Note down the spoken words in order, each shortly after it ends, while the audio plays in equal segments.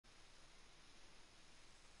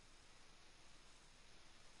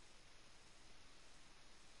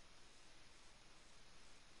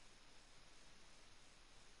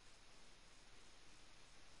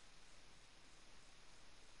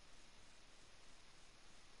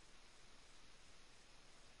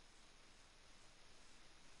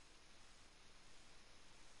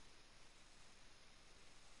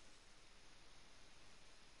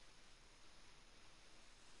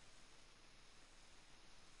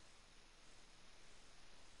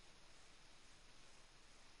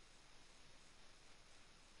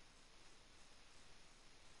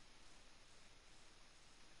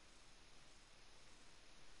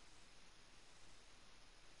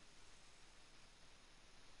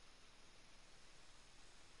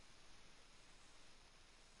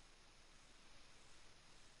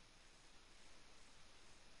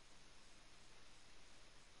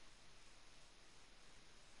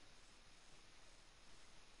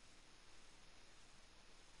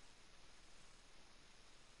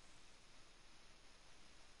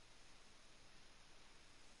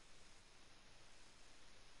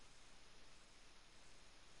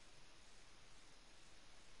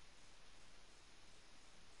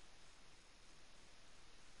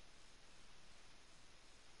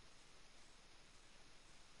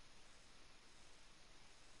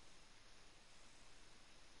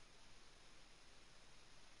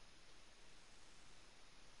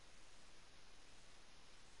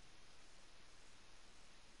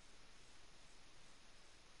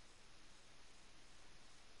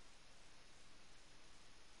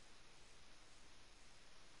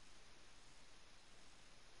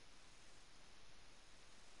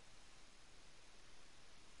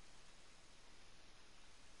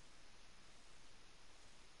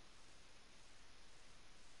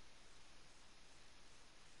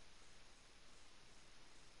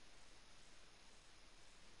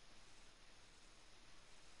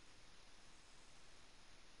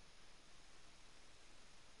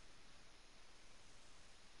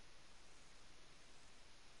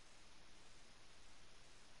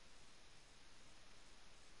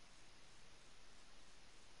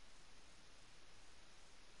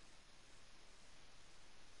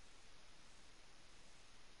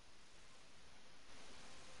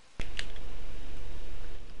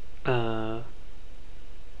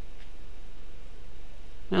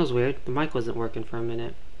That was weird. The mic wasn't working for a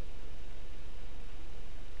minute.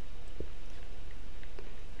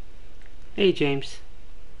 Hey, James.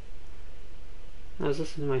 I was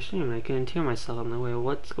listening to my stream and I couldn't hear myself. I'm like, wait,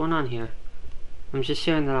 what's going on here? I'm just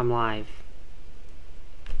sharing that I'm live.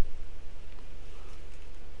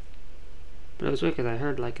 But it was weird because I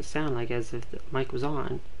heard like a sound like as if the mic was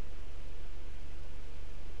on.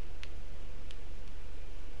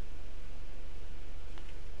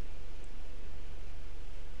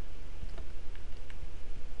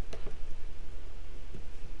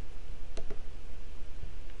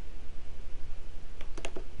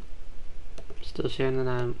 Still sharing that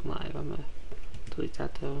I'm live. I'm gonna delete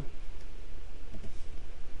that though.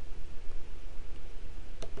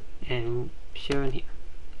 And sharing here.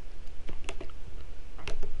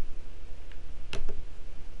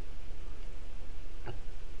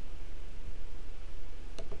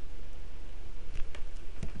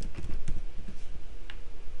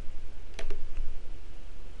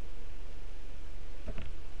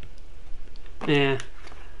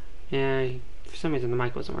 Yeah, for some reason the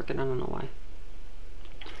mic wasn't working, I don't know why.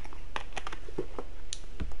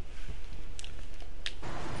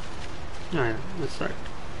 Alright, let's start.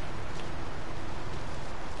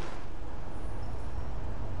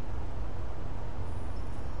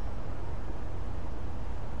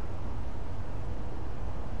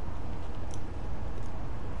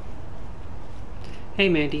 Hey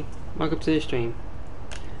Mandy, welcome to the stream.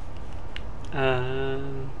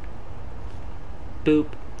 Boop.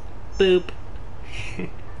 Boop.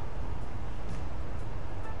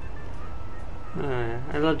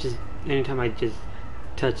 I love just anytime I just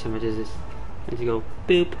touch them, I just go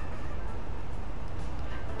boop.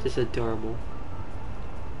 Just adorable.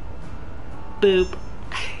 Boop.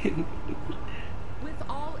 With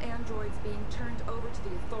all androids being turned over to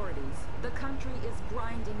the authorities, the country is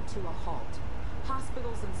grinding to a halt.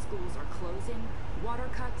 Hospitals and schools are closing, water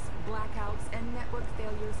cuts, blackouts, and network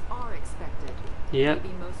failures are expected. Yep.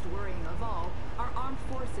 Maybe most worrying of all, our armed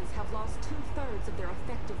forces have lost 2/3 of their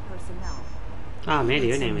effective personnel. Ah, Mandy,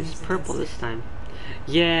 your name is purple this time.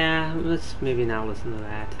 Yeah, let's maybe now listen to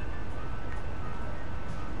that.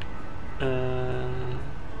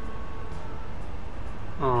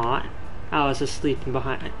 Aw, Alice is sleeping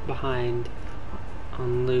behind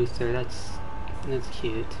on Luther. That's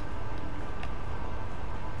cute.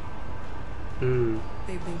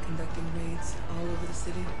 They've been conducting raids all over the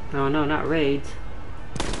city. No, not raids.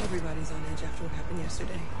 Everybody's on edge after what happened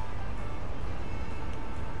yesterday.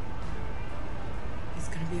 It's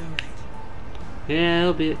gonna be alright. Yeah,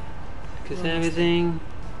 it'll be, because every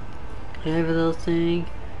little thing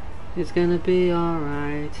is gonna be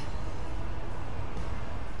alright.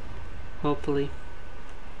 Hopefully.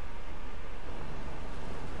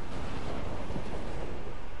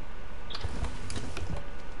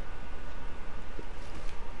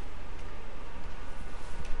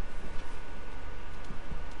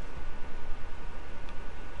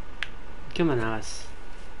 Come on, Alice.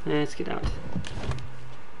 Let's get out.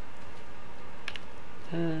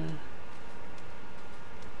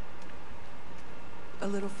 A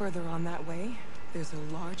little further on that way, there's a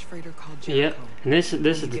large freighter called Jericho. Yep, and this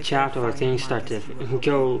is the chapter where things start to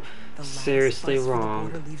go seriously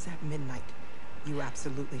wrong.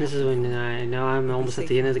 This is when I know I'm almost at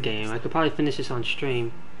the end of the game. I could probably finish this on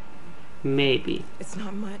stream. Maybe. It's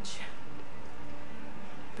not much,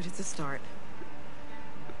 but it's a start.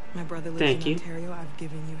 My brother lives in Ontario. I've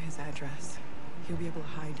given you his address. He'll be able to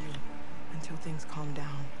hide you until things calm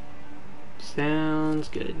down. Sounds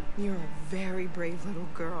good. You're a very brave little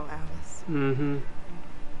girl, Alice. Mm-hmm.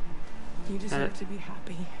 You deserve to be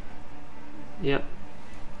happy. Yep.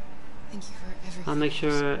 Thank you for everything. I'll make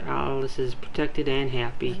sure Alice is protected and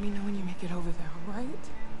happy. Let me know when you make it over there, alright?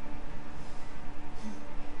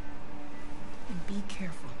 And be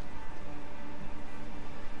careful.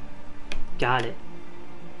 Got it.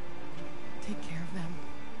 Take care of them.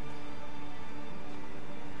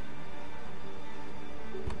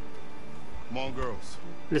 Come on, girls.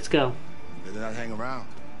 Let's go. Better not hang around.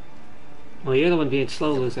 Well, you're the one being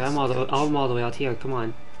slow, Luther. I'm all the way out here. Come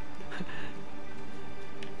on.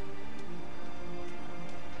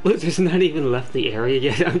 Luther's not even left the area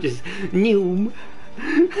yet. I'm just noom.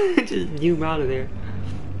 Just noom out of there.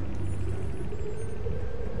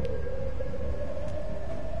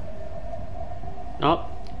 Oh,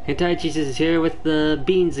 Hentai Jesus is here with the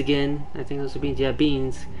beans again. I think those are beans. Yeah,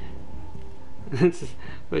 beans. That's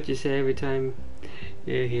what you say every time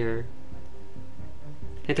you're here.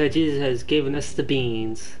 Hentai Jesus has given us the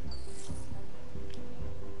beans.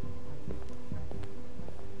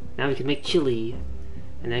 Now we can make chili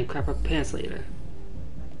and then crap our pants later.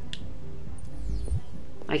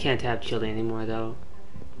 I can't have chili anymore though,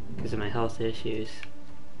 because of my health issues.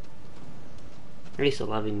 I used to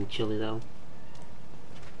love eating chili though.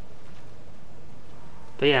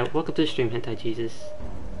 But yeah, welcome to the stream, Hentai Jesus.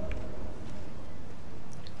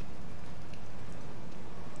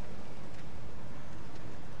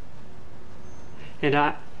 And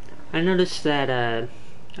I noticed that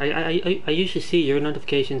I usually see your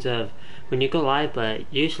notifications of when you go live, but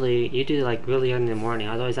usually you do like really early in the morning.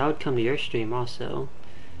 Otherwise, I would come to your stream also.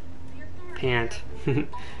 Pant.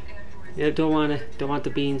 Yeah, don't want the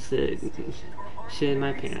beans to shit in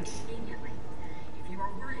my pants.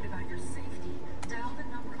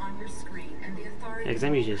 Yeah, because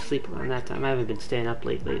I'm usually asleep around that time. I haven't been staying up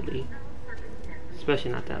late lately,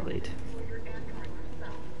 especially not that late.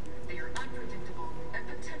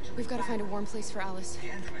 We've got to find a warm place for Alice.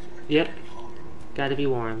 Yep, gotta be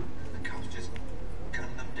warm.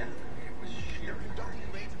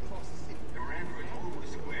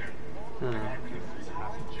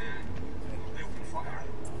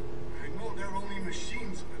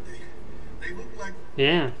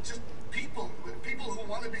 Yeah.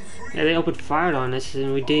 Yeah, they opened fire on us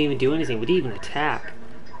and we didn't even do anything. We didn't even attack.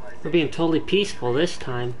 We're being totally peaceful this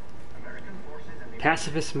time.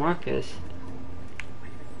 Pacifist Marcus.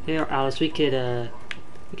 Here, Alice, we could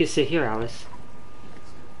sit here, Alice.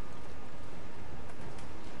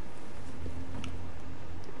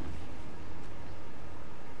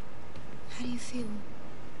 How do you feel?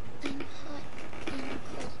 I'm hot and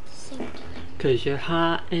cold at the same time. 'Cause you're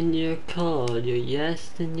hot and you're cold. You're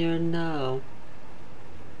yes and you're no.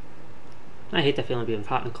 I hate that feeling of being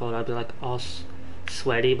hot and cold. I'll be like all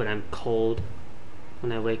sweaty, but I'm cold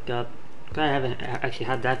when I wake up. I haven't actually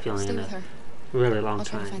had that feeling in a really long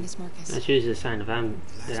time. That's usually a sign of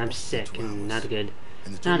that I'm sick and not a good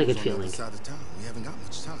feeling. We haven't got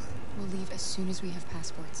much time. We'll leave as soon as we have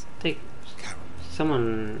passports. I think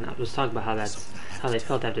someone was talking about how they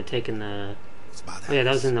felt after taking the. Oh yeah,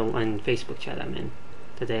 that was in the Facebook chat I'm in.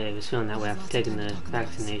 That they was feeling that way after taking the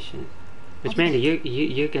vaccination. Which Mandy,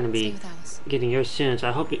 you're gonna be getting yours soon, so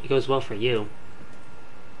I hope it goes well for you.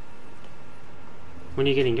 When are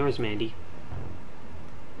you getting yours, Mandy?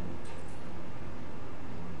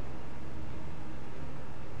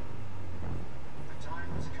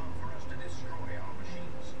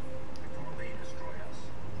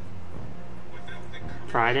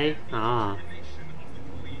 Friday? Ah.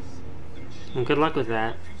 Well, good luck with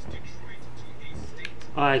that.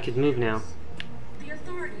 Oh, I could move now. The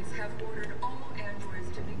authorities have ordered all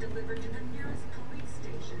androids to be delivered to the nearest police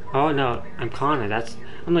station. Oh no, I'm Connor.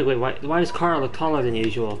 I'm like, wait, why does Kara look taller than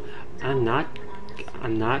usual? I'm not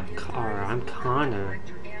Kara, I'm Connor.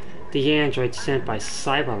 The android sent by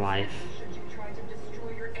CyberLife. Should you try to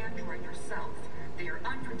destroy your android yourself, they are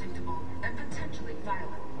unpredictable and potentially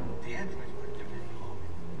violent. The androids weren't doing any harm.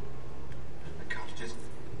 The cops just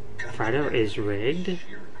Friday is rigged?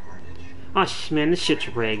 Oh man, this shit's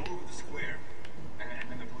rigged.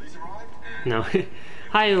 No.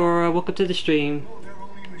 Hi Aurora, welcome to the stream.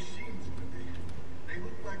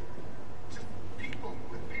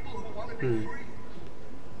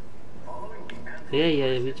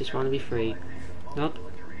 Yeah, we just want to be free. Nope,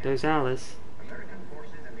 there's Alice.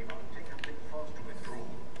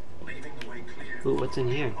 Ooh, what's in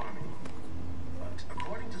here?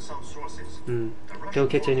 Don't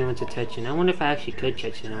catch anyone's attention. I wonder if I actually could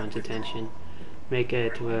catch anyone's attention. Make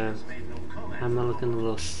it to where I'm looking a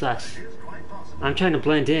little sus. I'm trying to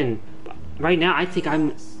blend in. Right now, I think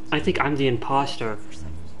I'm the imposter.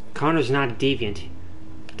 Connor's not a deviant.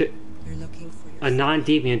 A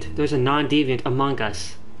non-deviant. There's a non-deviant among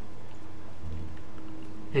us,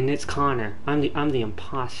 and it's Connor. I'm the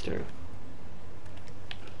imposter.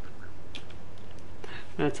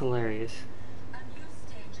 That's hilarious. A new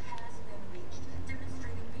stage has been reached,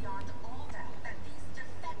 demonstrating beyond all doubt that these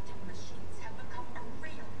defective machines have become a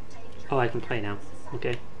real danger. Oh, I can play now.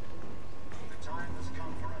 Okay. The time has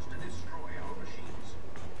come for us to destroy our machines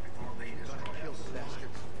before they destroy us.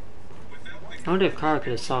 I wonder if Kara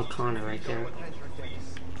could have saw Connor right there.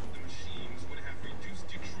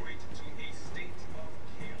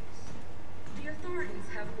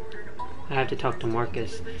 I have to talk to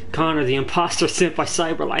Marcus. Connor, the imposter sent by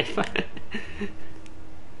CyberLife.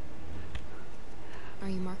 Are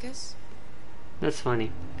you Marcus? That's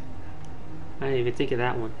funny. I didn't even think of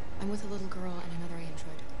that one. I'm with a little girl and another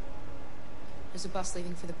android. There's a bus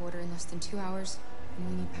leaving for the border in less than 2 hours, and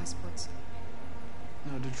we need passports.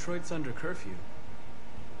 No, Detroit's under curfew.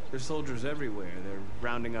 There's soldiers everywhere. They're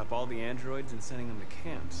rounding up all the androids and sending them to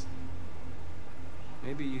camps.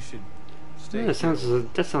 Maybe you should stay. Yeah,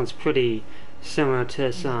 that sounds pretty similar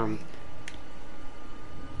to some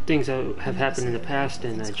things that have happened in the past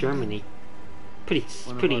in Germany. Pretty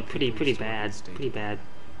bad. Pretty bad.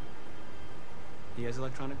 He has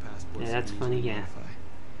electronic passports. Yeah, that's funny. Yeah.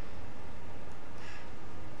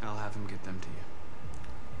 I'll have him get them to you.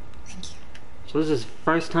 Thank you. So this is the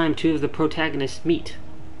first time two of the protagonists meet.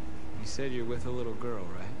 You said you're with a little girl,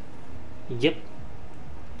 right? Yep.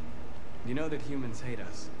 You know that humans hate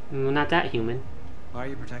us. Well, not that human. Why are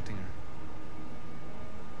you protecting her?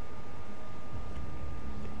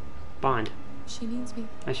 Bond. She needs me,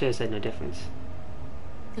 I should have said no difference.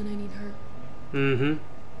 and I need her. Mm-hmm.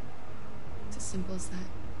 It's as simple as that.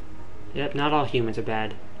 Yep, not all humans are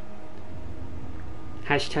bad.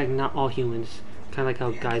 Hashtag not all humans. Kind of like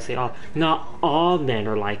how guys say, "Oh, not all men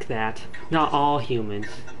are like that. Not all humans."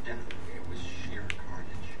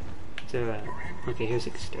 So, okay, here's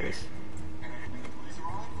the stairs.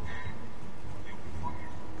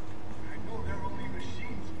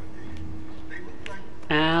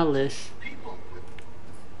 Alice.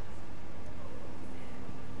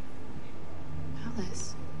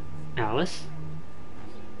 Alice. Alice?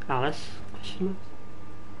 Alice? Question mark?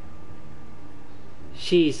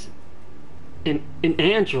 She's an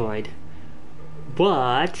android.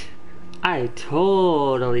 But I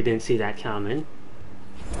totally didn't see that coming.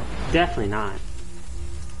 Definitely not.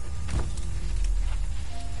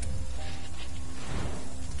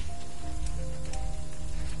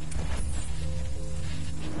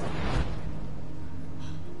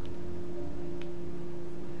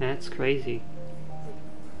 That's crazy.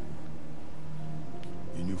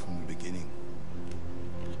 You knew from the beginning.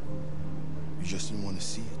 You just didn't want to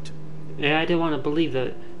see it. Yeah, I didn't want to believe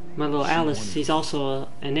that my little Alice, she's also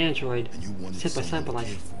an android. And you wanted Sent by someone to Cyberlife.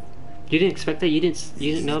 care for. You didn't expect that? You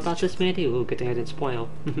didn't know about this, Mandy? Ooh, good thing I didn't spoil.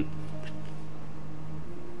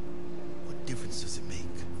 What difference does it make?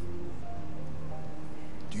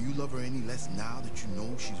 Do you love her any less now that you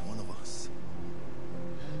know she's one of us?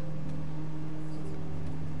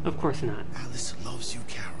 Of course not. Alice loves you,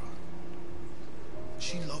 Kara.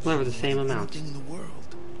 She loves Love her you the more same than amount. anything in the world.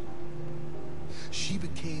 She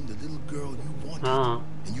became the little girl you wanted, Ah.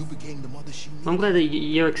 and you became the mother she needed. I'm glad that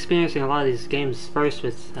you're experiencing a lot of these games first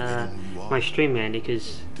with my stream, Mandy,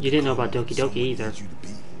 because you didn't know about Doki Doki either.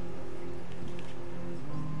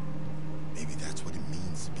 Maybe that's what it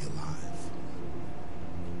means to be alive.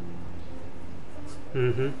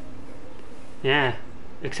 Mm-hmm. Yeah.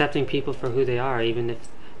 Accepting people for who they are, even if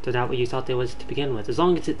they're not what you thought they was to begin with. As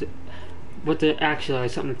long as it's what they actually are,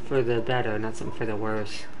 something for the better, not something for the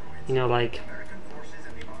worse. You know, like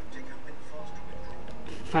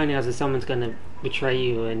finding out that someone's gonna betray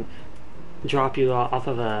you and drop you off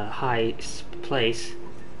of a high place.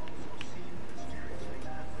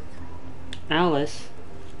 Alice.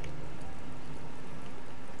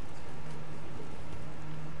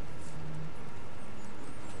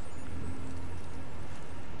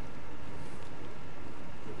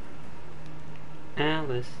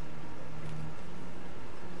 Alice.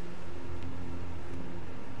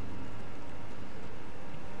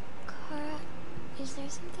 Kara, is there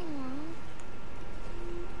something wrong?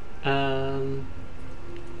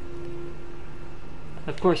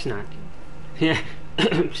 Of course not. Yeah, 6. Are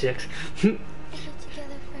you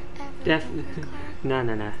together forever? Definitely. Kara?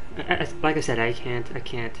 No. Like I said, I can't,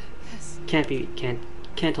 Yes.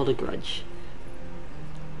 can't hold a grudge.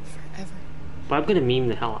 Forever. But I'm gonna meme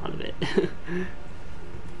the hell out of it.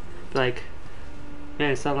 Like,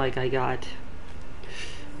 man, it's not like I got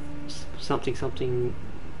something,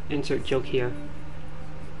 insert joke here.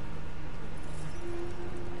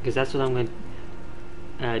 Because that's what I'm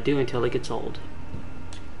gonna do until it gets old.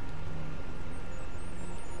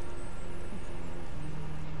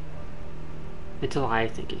 Until I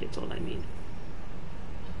think it gets old, I mean.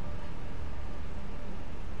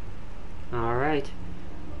 Alright.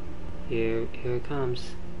 Here it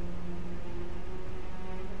comes.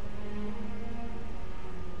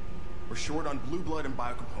 We're short on blue blood and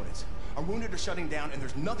biocomponents. Our wounded are shutting down, and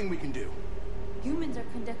there's nothing we can do. Humans are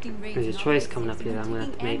conducting raids. There's a on choice all coming up here that I'm gonna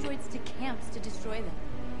have to taking make. androids to camps to destroy them.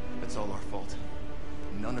 That's all our fault.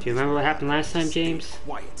 None of Do you this remember will what happened happen. last time, Stay James?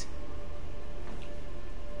 Quiet.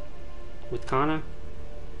 With Connor?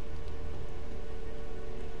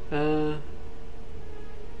 The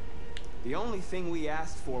only thing we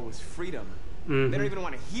asked for was freedom. Mm-hmm. They don't even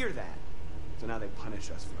want to hear that. So now they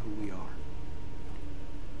punish us for who we are.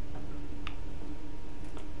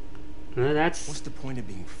 No, What's that's the point of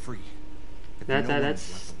being free? if no one is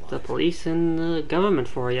that's left the alive? police and the government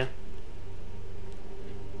for you.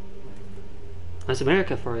 That's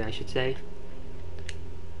America for you, I should say.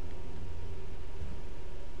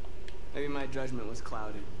 Maybe my judgment was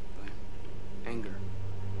clouded by anger.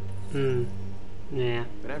 Hmm. Yeah.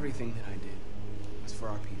 But everything that I did was for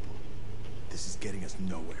our people. This is getting us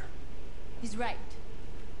nowhere. He's right.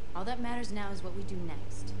 All that matters now is what we do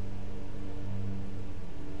next.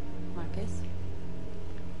 Marcus?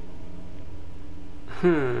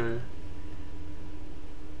 I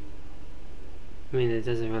mean, it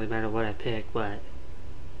doesn't really matter what I pick, but at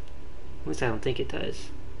least I don't think it does.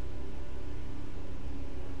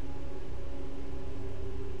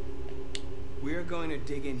 We're going to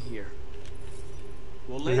dig in here.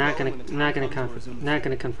 We'll lay I'm not low gonna, when the I'm not time gonna comes to resume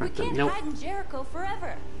fighting. confront We them. can't Nope. hide in Jericho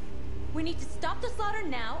forever. We need to stop the slaughter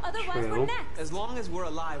now, otherwise True. we're next. As long as we're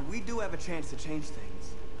alive, we do have a chance to change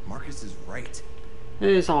things. Marcus is right.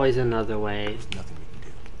 There's always another way. There's nothing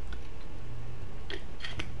we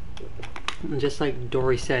can do. Just like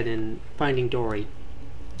Dory said in Finding Dory.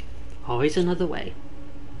 Always another way.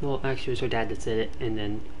 Well, actually, it was her dad that said it, and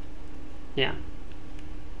then, yeah.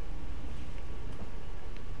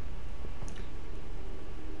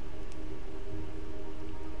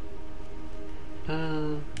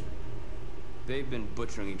 They've been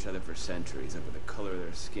butchering each other for centuries over the color of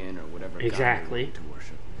their skin or whatever god they Exactly. want to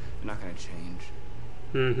worship. They're not going to change.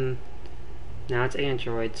 Mm-hmm. Now it's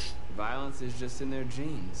androids. Violence is just in their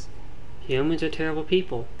genes. Humans are terrible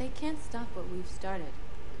people. They can't stop what we've started.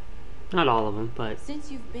 Not all of them, but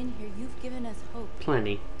Since you've been here, you've given us hope.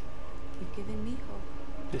 plenty. You've given me hope.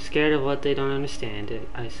 They're scared of what they don't understand,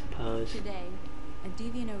 I suppose. Today, a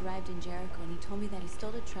deviant arrived in Jericho and he told me that he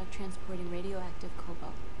stole a truck transporting radioactive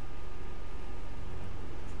cobalt.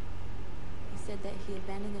 He said that he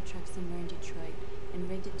abandoned the truck somewhere in Detroit and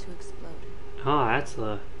rigged it to explode. Oh, that's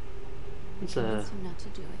a... That's a... Convinced him not to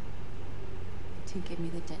do it. To give me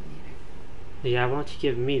the detonator. Yeah, why don't you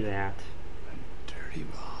give me that? Dirty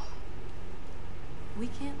bomb. We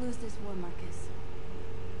can't lose this war, Marcus.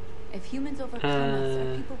 If humans overcome us,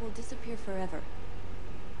 our people will disappear forever.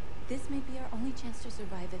 This may be our only chance to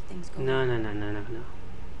survive if things go No, wrong. no.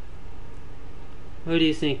 Who do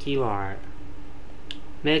you think you are?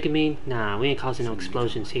 Megamine? Nah, we ain't causing no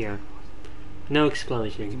explosions here. No We can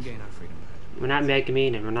explosions. gain our freedom back. We're not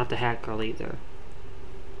Megamine and we're not the Hat Girl either.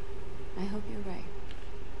 I hope you're right.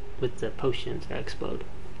 With the potions that explode.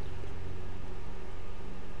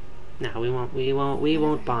 No, we won't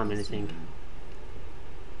Whatever bomb happens anything. tomorrow,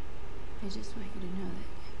 I just want you to know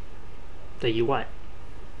that That you what?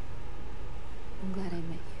 I'm glad I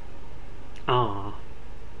met you. Aw.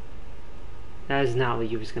 That is not what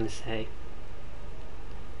you was gonna say.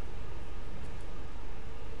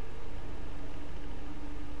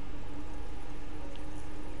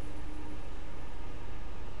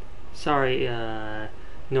 Sorry,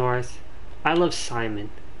 North. I love Simon.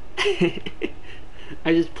 I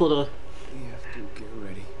just pulled a We have to get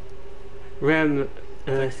ready. Ram,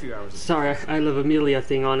 Next few hours. sorry, I love Amelia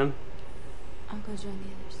thing on him. I'll go join the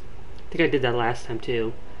others. I think I did that last time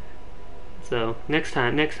too. So next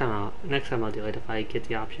time I'll do it if I get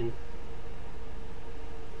the option.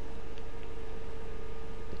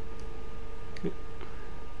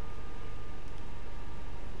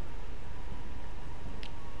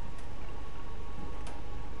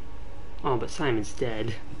 Oh, but Simon's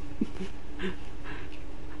dead.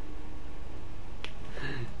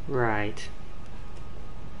 Right.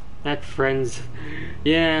 That friends...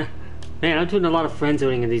 Yeah. Man, I'm doing a lot of friend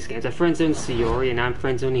zoning in these games. I friend zoned Sayori, and I'm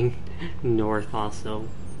friend zoning North also.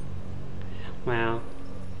 Wow.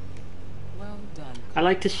 Well done. I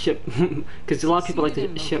like to ship... Because a lot of people like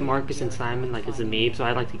to ship Marcus and Simon like as a meme, so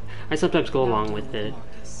I sometimes go along with it.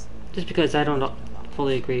 Just because I don't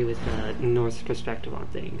fully agree with North's perspective on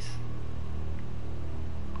things.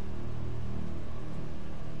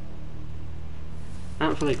 I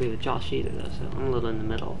don't fully agree with Josh either, though, so I'm a little in the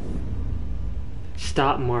middle.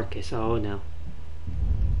 Stop Marcus, oh no.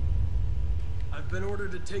 I've been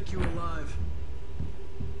ordered to take you alive.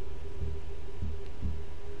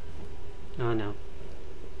 Oh no.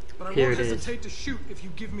 But I Here won't it is. hesitate to shoot if you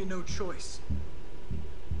give me no choice.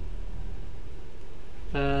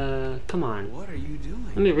 Come on. What are you doing?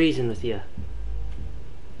 Let me reason with you.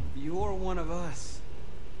 You're one of us.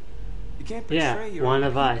 You can't betray Yeah, your one own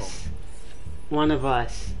of people. us. One of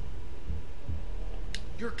us.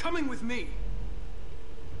 You're coming with me.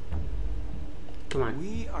 Come on.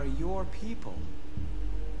 We are your people.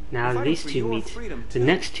 Now We're fighting these for two your meet. freedom, The too.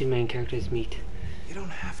 next two main characters meet. You don't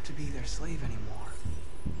have to be their slave anymore.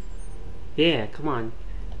 Yeah, come on.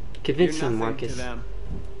 Convince You're them, nothing Marcus. to them.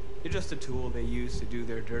 You're just a tool they use to do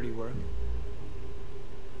their dirty work.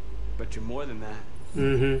 But you're more than that.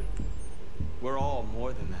 Mm-hmm. We're all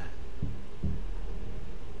more than that.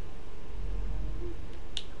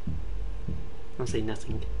 I'll say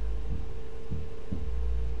nothing.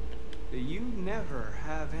 You never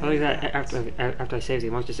have any I like that doubts. after I saved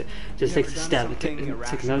him, I just takes a step, take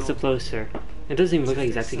another step closer. It doesn't even look like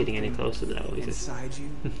he's actually getting any closer though. He's just... Inside you?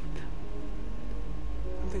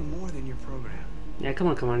 Something more than your program. Yeah, come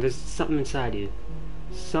on, there's something inside you.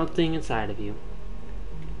 Something inside of you.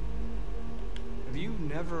 Have you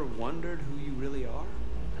never wondered who you really are?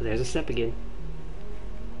 Oh, there's a step again.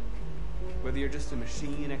 Whether you're just a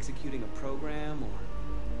machine executing a program or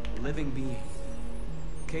a living being.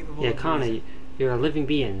 Capable Yeah, of Connor, reason. you're a living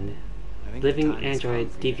being. I think the Living time has android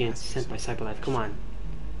come for you to deviant ask sent by yourself Cyberlife. Come on.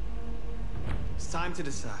 It's time to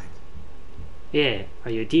decide. Yeah,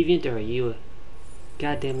 are you a deviant or are you a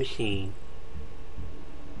goddamn machine?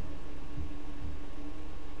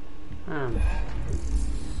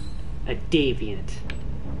 A deviant.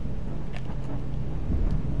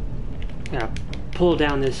 Gotta pull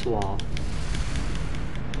down this wall.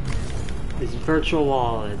 This virtual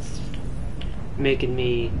wall is making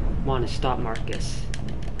me want to stop Marcus.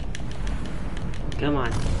 Come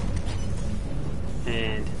on.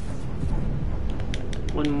 And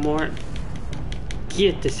one more.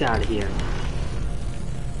 Get this out of here.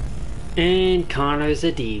 And Connor's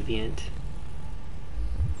a deviant.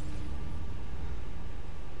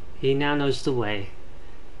 He now knows the way.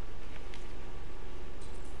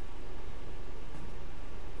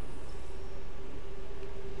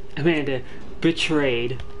 Amanda,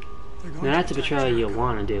 betrayed. Now that's a betrayal you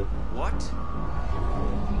want to do. What?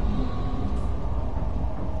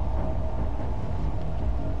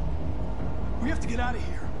 We have to get out of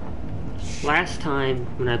here. Last time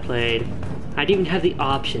when I played, I didn't even have the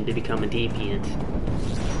option to become a deviant.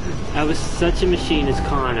 I was such a machine as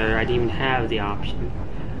Connor, I didn't even have the option.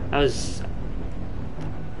 I was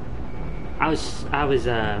What's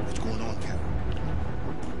going on, Carol?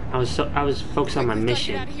 I was focused on my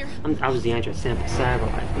mission. I was the android sample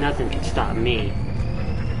Cyberlife. Nothing could stop me.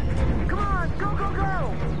 Come on, go, go, go!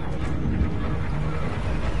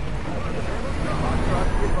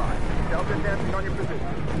 On your position.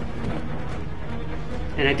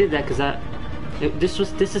 And I did that because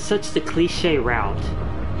this is such the cliche route.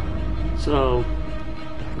 So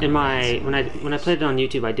when I played it on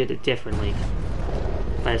YouTube, I did it differently.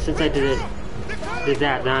 But since I did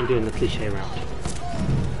that, now I'm doing the cliche route.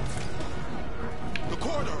 The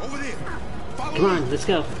corridor over there. Follow Come on, let's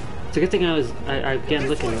go. It's a good thing I again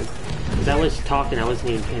looking, because I was talking, I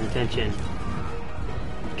wasn't even paying attention.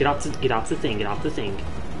 Get off the thing.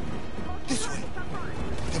 This way.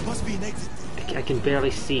 There must be an exit. I can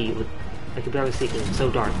barely see. I can barely see because it's so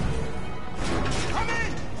dark. Come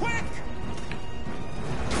in, quick!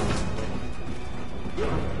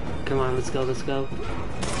 Come on, let's go.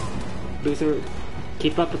 Luther,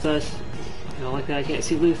 keep up with us. I don't like that I can't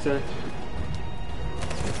see Luther.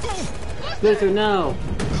 Luther, no!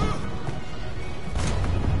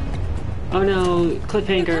 Oh no,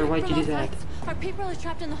 cliffhanger, why'd you do that? Our people are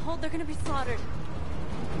trapped in the hold, they're gonna be slaughtered.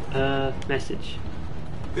 Message.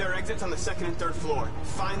 There are exits on the 2nd and 3rd floor.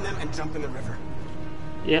 Find them and jump in the river.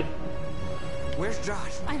 Yep. Where's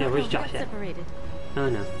Josh? I Yeah, don't where's know, Josh we're at? separated. Oh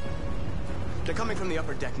no. They're coming from the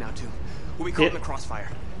upper deck now, too. We'll be caught in the crossfire.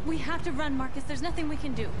 We have to run, Marcus. There's nothing we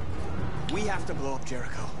can do. We have to blow up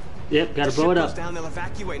Jericho. Yep, gotta blow it If the ship goes up. down, they'll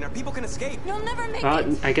evacuate, and our people can escape. You'll never make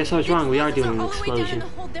it. I guess I was wrong. We are doing an All the way down in explosion. the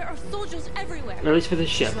hold, there are soldiers everywhere. Or at least for the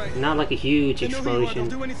ship. right. Not like a huge They know who you are. explosion.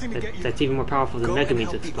 They'll do anything to get you. That's even more powerful than Go Mega and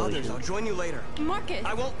Means help the others. explosion. I'll join you later. Marcus.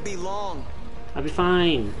 I won't be long. I'll be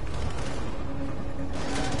fine.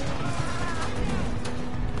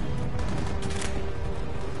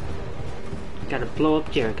 Gotta blow up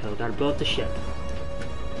Jericho. Gotta blow up the ship.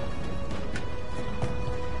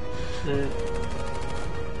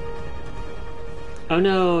 Oh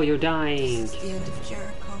no, you're dying. This is the end of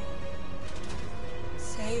Jericho.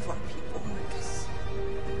 Save our people, Marcus.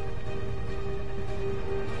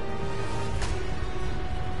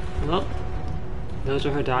 Well, those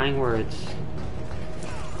are her dying words.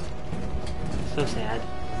 So sad.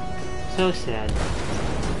 So sad.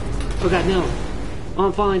 Oh god, no! Oh,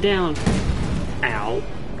 I'm falling down! Ow.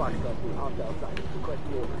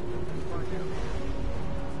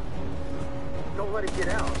 Don't let it get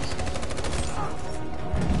out.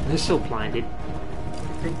 They're so blinded.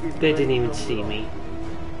 They didn't even see me.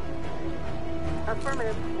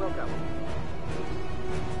 Affirmative. Welcome.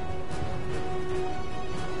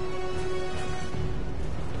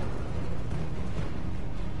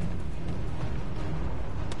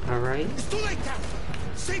 Alright. It's too late, Carol.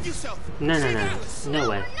 Save yourself. No, Save no, no. Alice. No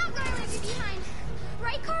way. We're not gonna leave you behind.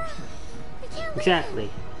 Right, Carl? We can't leave. Exactly.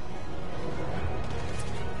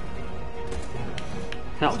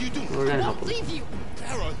 Help. What are you doing? We're gonna help him. Leave you.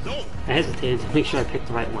 Carol, no. I hesitated to make sure I picked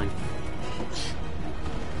the right one.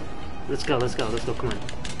 Let's go, let's go, let's go, come on.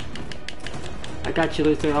 I got you,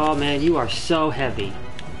 Luther. Oh man, you are so heavy.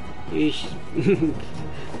 You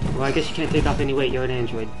well, I guess you can't take off any weight. You're an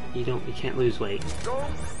android. You can't lose weight.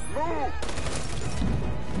 Don't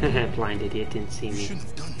move! Blind idiot, didn't see You me. shouldn't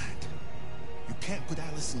have done that. You can't put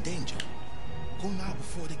Alice in danger. Go now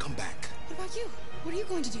before they come back. What about you? What are you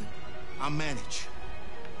going to do? I'll manage.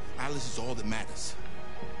 Alice is all that matters.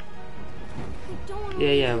 I don't want to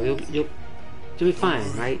Yeah, you'll be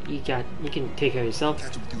fine, right? You can take care of yourself.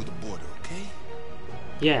 Catch up with you at the border, okay?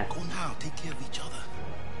 Yeah. Go now, take care of each other.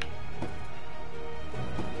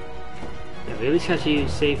 Yeah, we at least got you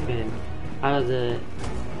safe and out of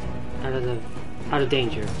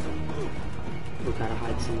danger. We gotta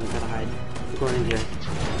hide somewhere, gotta hide. We're going in here.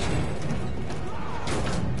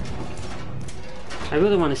 I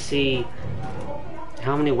really want to see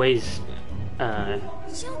how many ways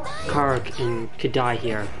Kara could die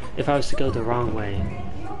here if I was to go the wrong way.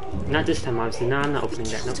 Not this time, obviously. No, I'm not opening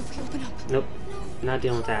that. Nope. Nope. Not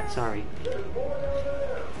dealing with that. Sorry.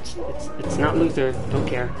 It's not Luther. Don't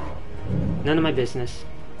care. None of my business.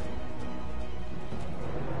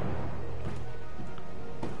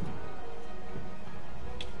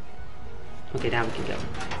 Okay, now we can go.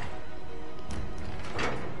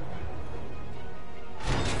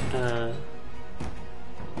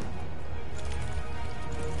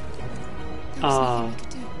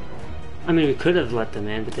 I mean, we could have let them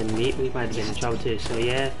in, but then we might have been in trouble too, so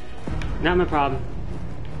yeah, not my problem.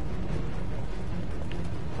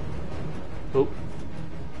 Oh.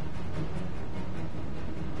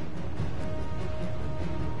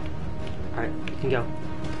 Alright, you can go.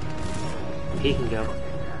 He can go.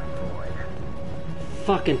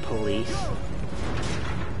 Fucking police.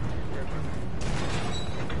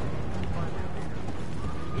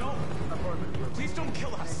 No! Please don't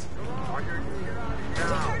kill us! Don't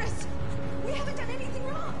hurt us! We haven't done anything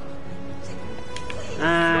wrong!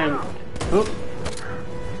 Oh!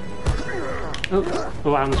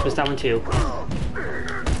 Oh, I almost missed that one too.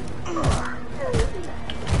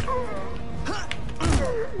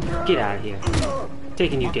 Get out of here.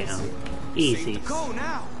 Taking you down. Easy. Go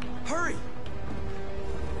now! Hurry!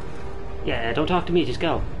 Yeah, don't talk to me, just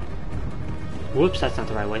go. Whoops, that's not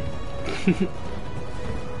the right way.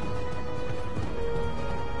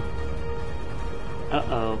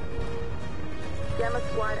 Uh-oh. Gamma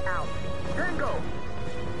squad out. Tango!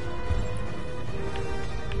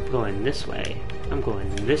 Going this way. I'm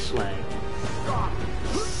going this way.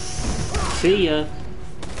 See ya.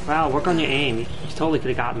 Wow, work on your aim. You totally could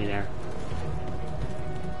have got me there.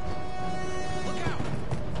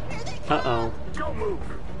 Uh-oh. Don't move!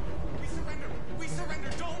 We surrender,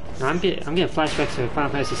 don't! No, I'm getting flashbacks to Final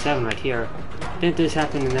Fantasy VII right here. Didn't this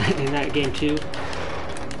happen in that game too?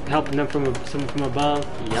 Helping them from someone from above?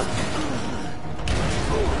 Yep.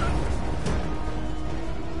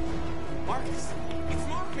 Marcus! It's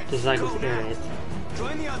Marcus! Just like Go with now. Barret.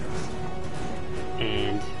 Join the others!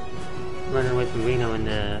 And running away from Reno and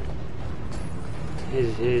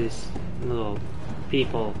his little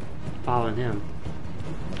people following him.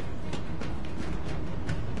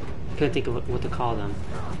 Couldn't think of what to call them.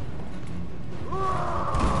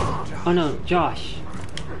 Oh no, Josh.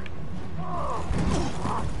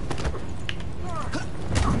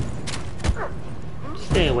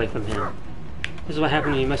 Stay away from him. This is what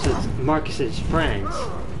happened when you mess with Marcus's friends.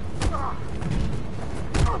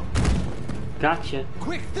 Gotcha.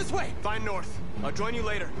 Quick, this way! Find North. I'll join you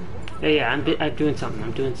later. Yeah, I'm doing something.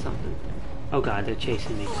 I'm doing something. Oh god, they're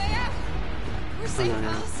chasing me. Oh no,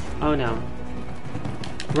 no. Oh no.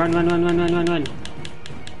 Run, run, run, run, run, run, run.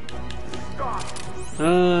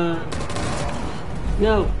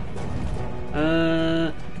 No.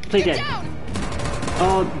 Play dead.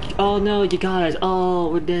 Oh no, you guys. Oh,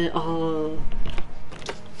 we're dead. Oh,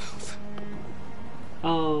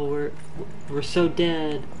 we're so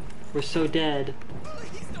dead. We're so dead.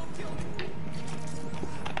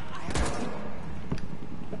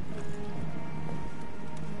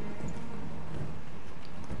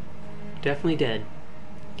 Definitely dead.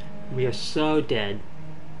 We are so dead.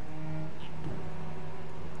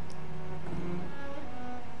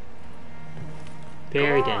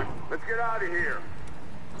 Very dead. Let's get out of here.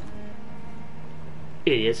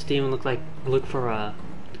 Idiots didn't even look for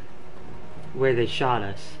where they shot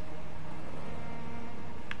us.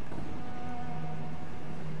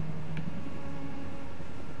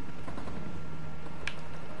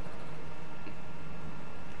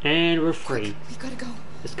 And we're free. We gotta go.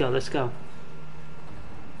 Let's go, let's go.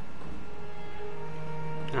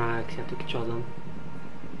 I have to control them.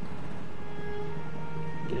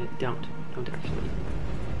 Yeah, don't actually.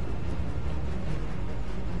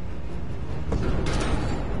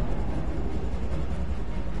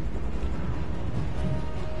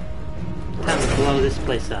 blow this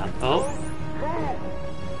place up. Oh.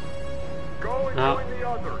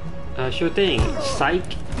 Sure thing. Psych.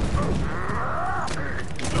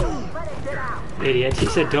 Idiot. He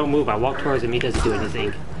said don't move. I walk towards him. He doesn't do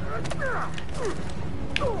anything.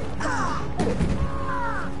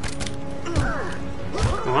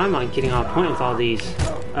 Why am I getting on point with all these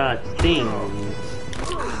things?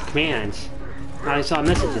 Commands. I saw a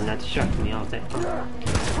message and that distracted me all day.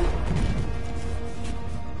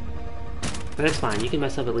 But that's fine. You can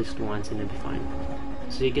mess up at least once and it'll be fine.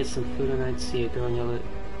 So you get some food tonight. See a girl in yellow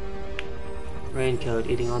raincoat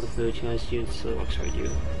eating all the food. She knows you, so it works for you.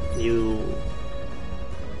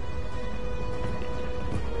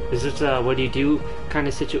 Is this what do you do kind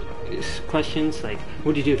of questions? Like,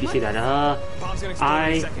 what do you do if you see that? Bomb's gonna explode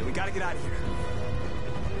in a second. We gotta get out of here.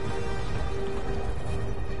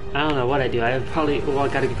 I don't know what I do. I probably. Well, I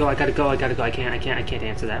gotta go. I can't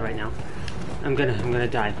answer that right now. I'm gonna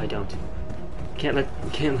die if I don't. Can't let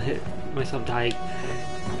myself die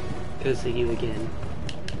because of you again.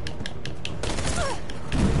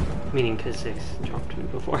 Meaning because 6 dropped me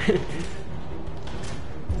before.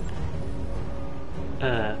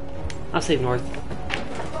 I'll save north.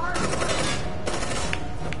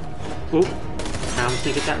 Oop. I almost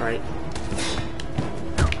didn't get that right.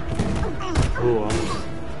 Ooh, almost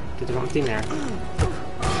did the wrong thing there.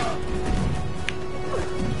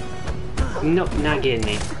 Nope, not getting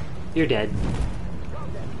me. You're dead.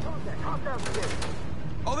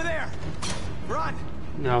 Over there! Run!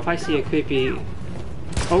 No, if I see a creepy...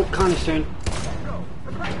 Oh, Connor's turn.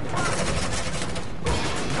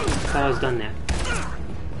 Thought I was done there.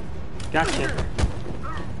 Gotcha.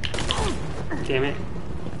 Damn it.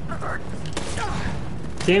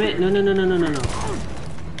 Damn it! No.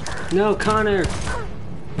 No, Connor!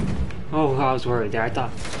 Oh, I was worried there. I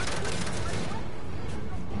thought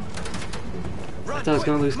I was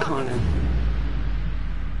gonna lose Connor.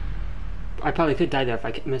 I probably could die there if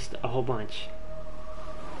I missed a whole bunch.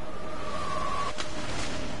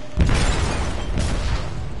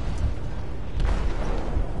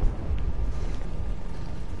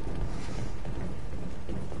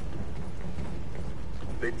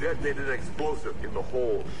 They detonated an explosive in the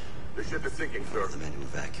hold. The ship is sinking, sir. The men to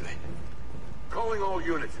evacuate. Calling all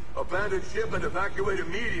units. Abandon ship and evacuate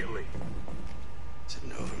immediately. Is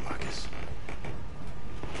it over, Marcus?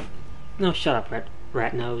 No, shut up,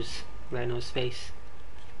 rat nose face.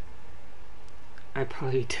 I'd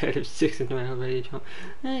probably be dead if 6 and 9 already jump.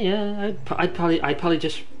 Yeah, I'd probably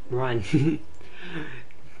just run.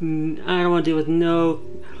 I don't want to deal with no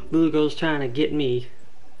little girls trying to get me.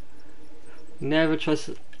 Never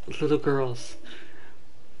trust little girls.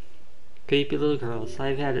 Creepy little girls.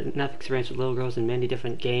 I've had enough experience with little girls in many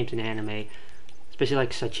different games and anime. Especially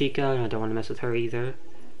like Sachika, and I don't want to mess with her either.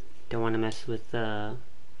 Don't want to mess with a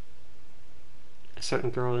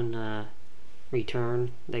certain girl in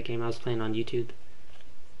Return, that game I was playing on YouTube,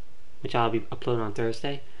 which I'll be uploading on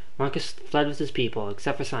Thursday. Marcus fled with his people,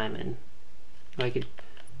 except for Simon. I could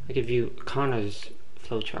view Connor's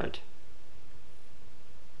flowchart.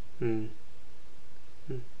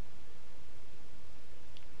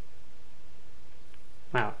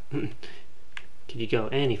 Wow. Could you go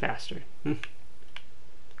any faster?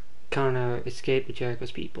 Connor escaped with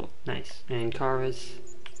Jericho's people. Nice. And Kara's...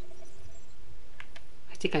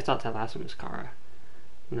 I think I thought that last one was Kara.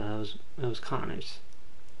 No, it was Connor's.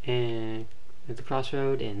 And at the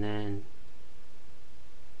crossroad, and then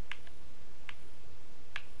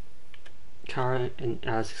Kara and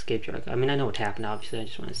Alice escaped Jericho. I mean, I know what happened, obviously. I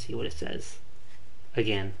just want to see what it says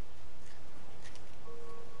again.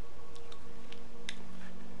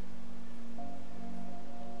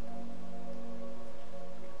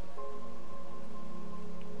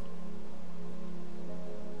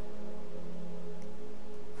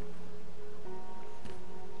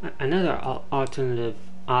 Another alternative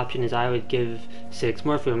option is I would give 6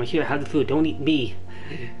 more food. I'm like, here, have the food. Don't eat me.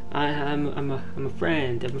 I'm a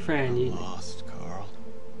friend. I'm a friend. I'm lost, Carl.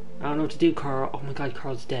 I don't know what to do, Carl. Oh my God,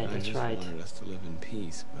 Carl's dead. That's right. I just wanted us to live in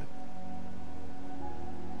peace, but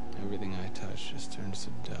everything I touch just turns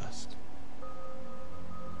to dust.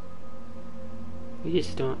 We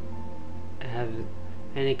just don't have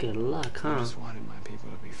any good luck, huh? I just wanted my people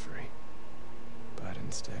to be free. But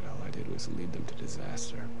instead, all I did was lead them to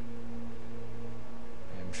disaster.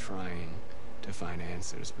 I am trying to find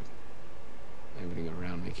answers, but everything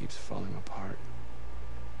around me keeps falling apart.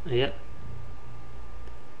 Yep.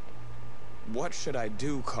 What should I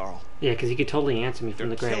do, Carl? Yeah, because you could totally answer me from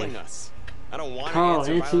the grave. They're killing us. I don't want Carl,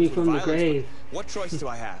 to answer me from the grave. What choice do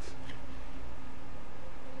I have?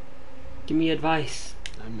 Give me advice.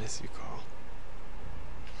 I miss you, Carl.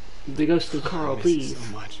 The ghost of Carl, please.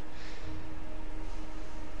 So much.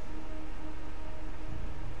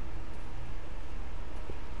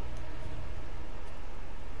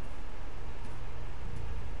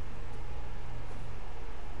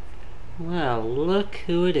 Well, look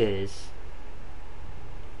who it is.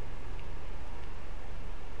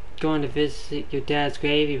 Going to visit your dad's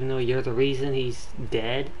grave even though you're the reason he's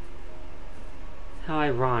dead? How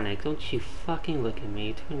ironic. Don't you fucking look at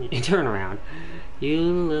me. Turn around. You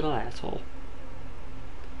little asshole.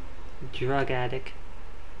 Drug addict.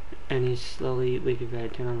 And you slowly leave your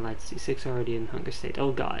bed, turn on the lights, see 6 already in hunger state.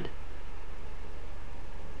 Oh god.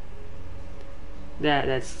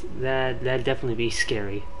 That'd definitely be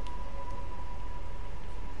scary.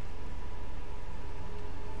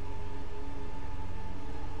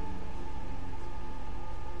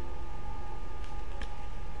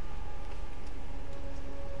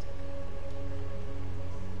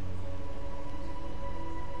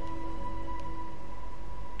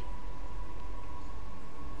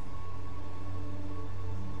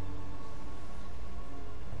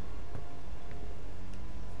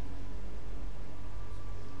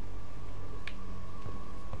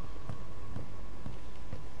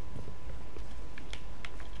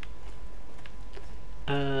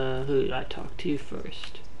 Who did I talk to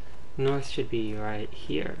first? North should be right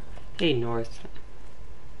here. Hey North.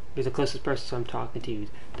 You're the closest person I'm talking to.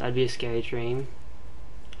 That'd be a scary dream.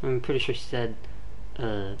 I'm pretty sure she said,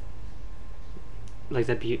 like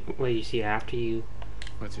that'd be what you see after you.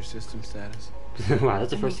 What's your system status? Wow,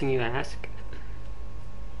 that's the first thing you ask?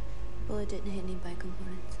 Bullet didn't hit any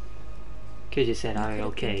bicomponents. Could you said, "Are you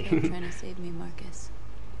okay?" Trying to save me, Marcus.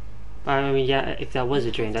 I mean, yeah, if that was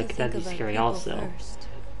a dream, that'd be scary also. First.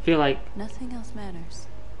 I feel like nothing else matters.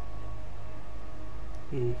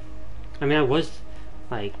 I mean, I was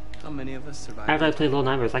like, how many of us survived? After I played Little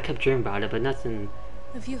Nightmares, I kept dreaming about it, but nothing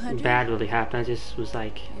bad really happened. I just was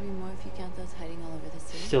like, maybe more if you count those hiding all over the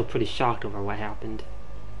city. Still pretty shocked over what happened.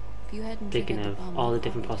 If you hadn't thinking of all the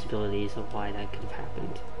different possibilities of why that could have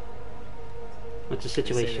happened. What's the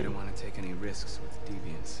situation? They say they don't want to take any risks with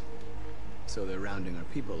deviants, so they're rounding our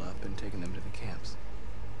people up and taking them to the camps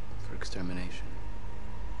for extermination.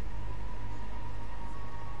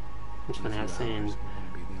 I'm just gonna have saying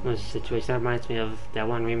what's the situation. That reminds me of that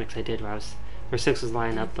one remix I did where Six was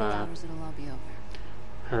lining up her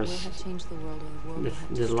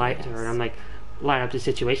the light, or I'm like, light up the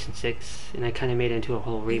situation 6, and I kind of made it into a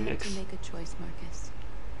whole remix. You have to make a choice, Marcus.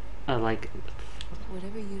 Like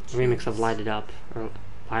whatever you choose, remix of Light It Up or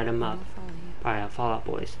Light 'Em Up by Fall Out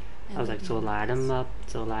Boys. I was like, so light 'em up,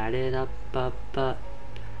 so light it up, up.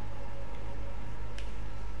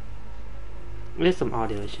 There's some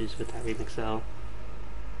audio issues with that remix though,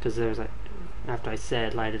 because there's like, after I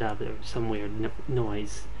said light it up, there was some weird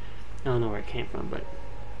noise. I don't know where it came from, but it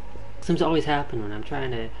seems to always happen when I'm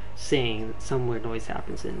trying to sing. Some weird noise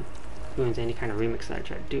happens and ruins any kind of remix that I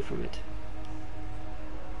try to do from it.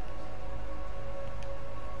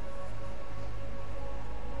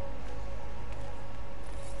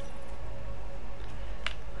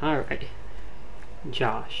 Alright,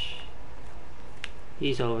 Josh.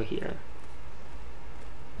 He's over here.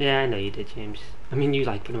 Yeah, I know you did, James. I mean, you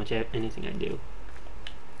like pretty much anything I do.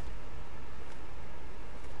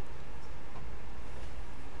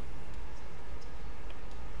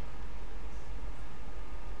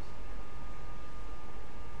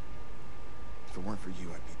 If it weren't for you,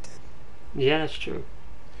 I'd be dead. Yeah, that's true.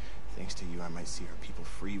 Thanks to you, I might see our people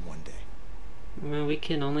free one day. Well, we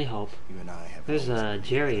can only hope. You and I have. There's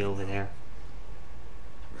Jerry over there.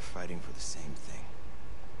 We're fighting for the same thing.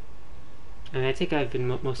 I mean, I think I've been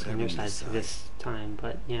mostly on your side for this time,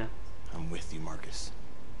 but yeah. I'm with you, Marcus.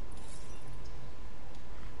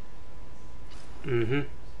 Wow,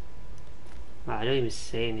 I don't even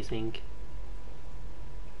say anything.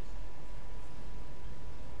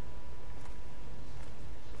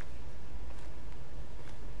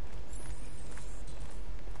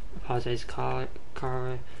 Apologize, Kara.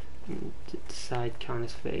 Decide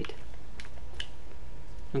Kana's fate.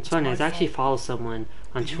 It's funny, I actually follow someone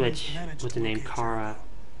on Twitch with the name Kara.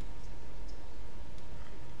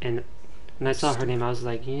 And when I saw her name, I was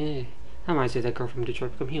like, yeah, that reminds me of that girl from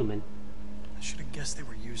Detroit Become Human. I should have guessed they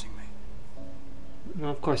were using me.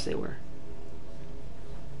 Well, of course they were.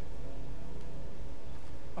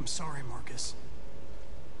 I'm sorry, Marcus.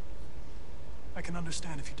 I can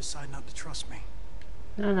understand if you decide not to trust me.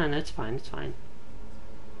 No, it's fine, it's fine.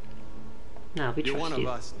 No, we trust you. You're one of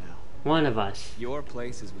us now. One of us. Your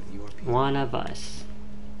place is with your people. One of us.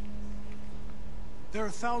 There are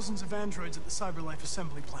thousands of androids at the CyberLife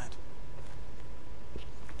assembly plant.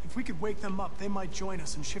 If we could wake them up, they might join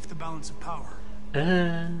us and shift the balance of power.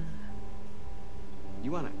 You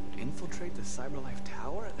want to infiltrate the CyberLife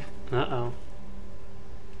tower? Uh-oh.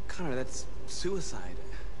 Connor, that's suicide.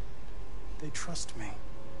 They trust me.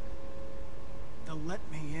 They'll let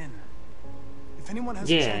me in. If anyone has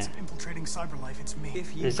a chance of infiltrating CyberLife, it's me.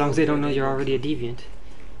 As long as they don't know you're already a deviant.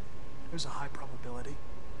 There's a high probability.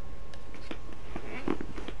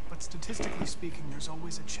 But statistically speaking, there's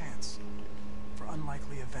always a chance for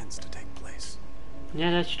unlikely events to take place.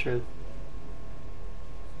 Yeah, that's true.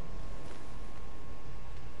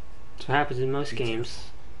 That's what happens in most games.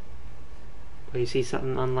 Where you see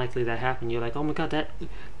something unlikely that happened, you're like, oh my god,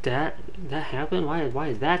 that happened? Why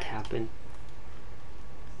did that happen?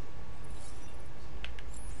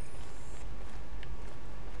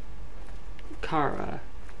 Kara.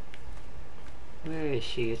 Where is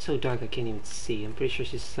she? It's so dark I can't even see. I'm pretty sure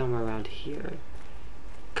she's somewhere around here.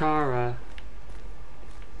 Kara.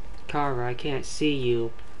 Kara, I can't see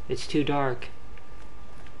you. It's too dark.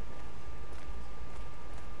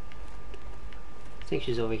 I think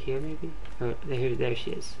she's over here, maybe? Or there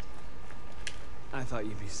she is. I thought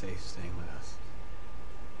you'd be safe staying with us.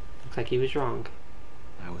 Looks like he was wrong.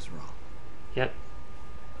 I was wrong. Yep.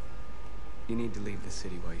 You need to leave the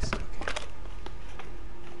city while you still can.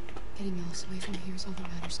 Getting Alice away from here is all that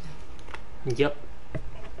matters now. Yep.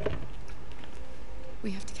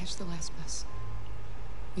 We have to catch the last bus.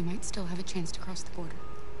 We might still have a chance to cross the border.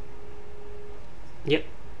 Yep.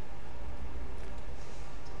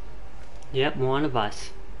 Yep, one of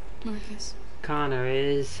us. Marcus. Connor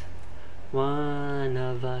is one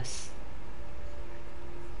of us.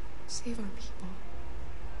 Save our people.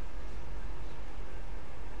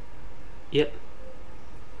 Yep.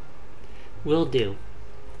 Will do.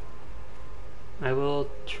 I will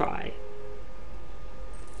try.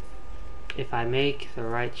 If I make the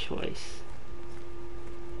right choice.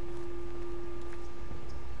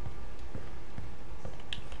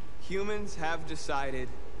 Humans have decided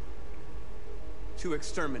to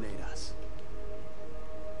exterminate us.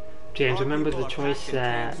 James, remember the choice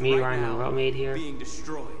that me, Ryan, and Ro made here? Being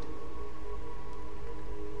destroyed.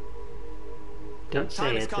 Don't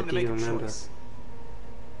say it, but do you remember?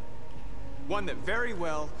 One that very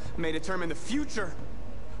well may determine the future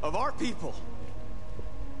of our people.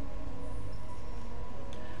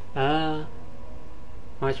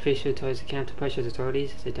 March peacefully towards the camp to pressure the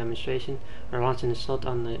authorities as a demonstration, or launch an assault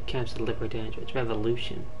on the camps to liberate androids.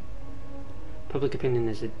 Revolution. Public opinion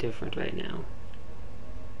is different right now.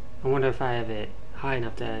 I wonder if I have it high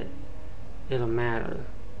enough that it'll matter.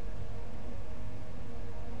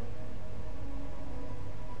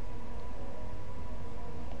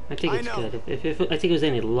 I think it's good. If I think it was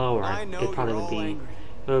any lower, it would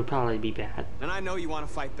probably be bad. And I know you want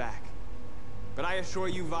to fight back, but I assure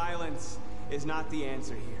you, violence is not the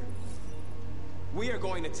answer here. We are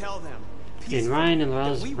going to tell them. In Ryan and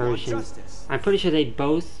Ra's version, I'm pretty sure they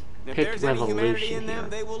both picked revolution here.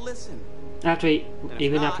 They will listen.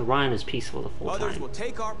 Even after Ryan was peaceful the full time.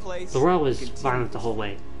 Laurel was violent the whole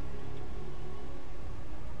way.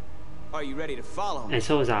 Are you ready to follow me? And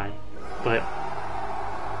so was I. But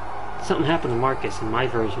something happened to Marcus in my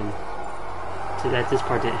version so that this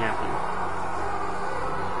part didn't happen.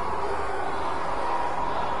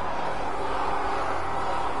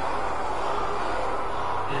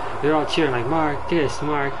 They're all cheering like, Marcus,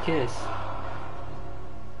 Marcus.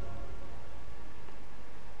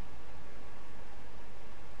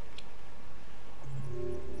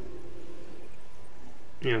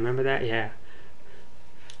 You remember that? Yeah.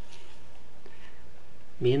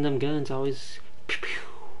 Me and them guns always pew pew.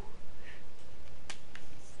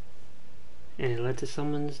 And it led to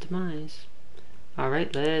someone's demise.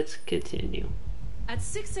 Alright, let's continue. At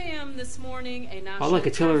 6 a.m. this morning, a national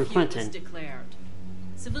Hillary curfew Clinton was declared.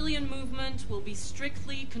 Civilian movement will be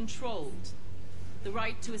strictly controlled. The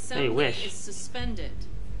right to assembly is suspended.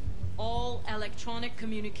 All electronic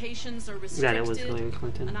communications are restricted,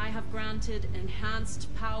 and I have granted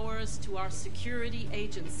enhanced powers to our security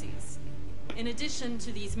agencies. In addition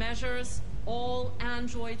to these measures, all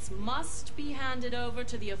androids must be handed over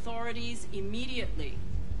to the authorities immediately.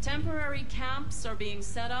 Temporary camps are being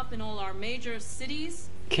set up in all our major cities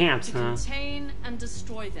to contain and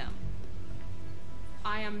destroy them.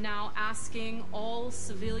 I am now asking all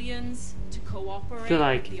civilians to cooperate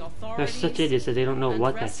with the authorities. They're such idiots that they don't know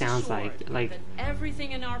what that sounds like. That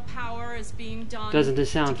everything in our power is being done. Doesn't this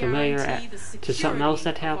sound familiar to something else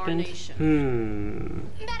that happened? Madam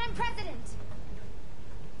President,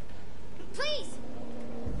 please.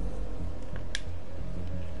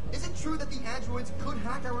 Is it true that the androids could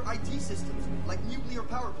hack our IT systems, like nuclear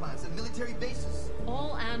power plants and military bases?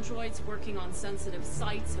 All androids working on sensitive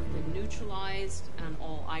sites have been neutralized, and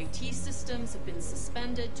all IT systems have been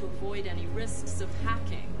suspended to avoid any risks of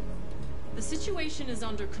hacking. The situation is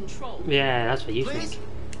under control. Yeah, that's what you think.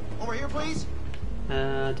 Over here, please.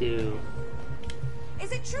 Do.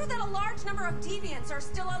 Is it true that a large number of deviants are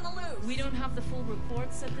still on the loose? We don't have the full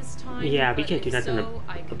reports at this time. Yeah, we can't do nothing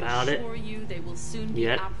I can about it. assure you they will soon be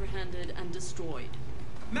apprehended and destroyed.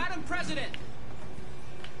 Madam President!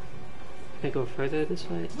 Can I go further this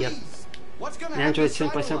way? Please. Yep. What's going to An happen android to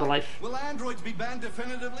sent by CyberLife. Will androids be banned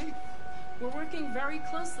definitively? We're working very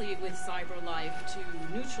closely with CyberLife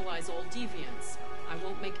to neutralize all deviants. I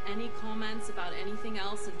won't make any comments about anything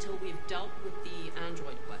else until we've dealt with the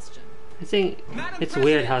android question. I think it's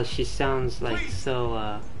weird how she sounds like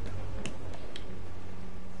so,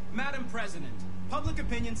 Madam President, public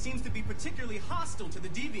opinion seems to be particularly hostile to the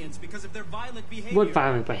deviants because of their violent behavior. What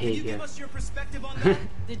violent behavior? Can you give us your perspective on that?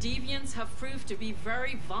 The deviants have proved to be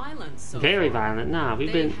very violent so very far. violent. Nah,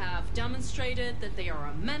 They have demonstrated that they are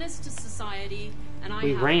a menace to society, and I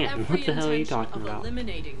have every what the hell are you intention talking of about?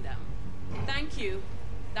 eliminating them. Thank you.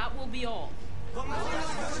 That will be all.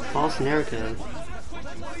 False narrative.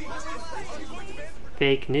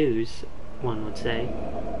 Fake news, one would say.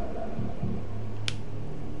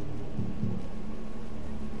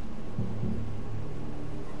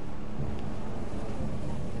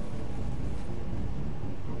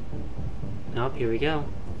 Nope, here we go.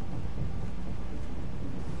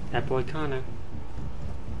 That boy Connor.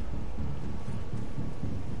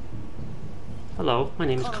 Hello, my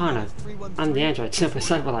name is Connor. I'm the android sent by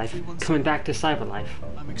CyberLife, coming back to CyberLife.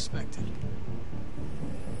 I'm expected.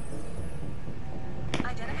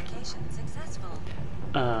 Identification successful.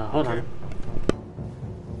 Hold on.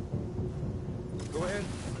 Go ahead.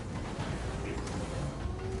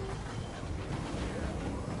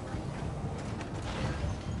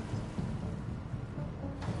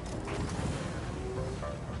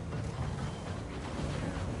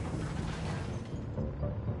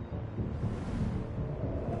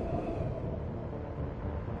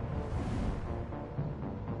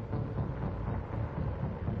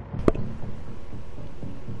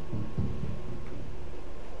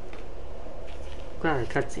 Glad a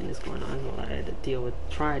cutscene is going on. Well, I had to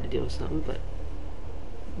try to deal with something, but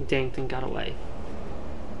dang thing got away.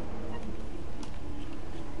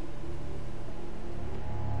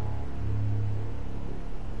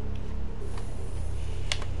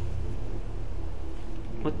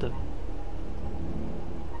 What the?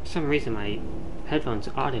 For some reason my headphones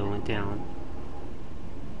audio went down.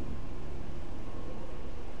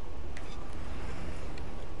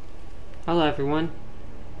 Hello everyone.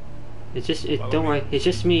 Don't worry, it's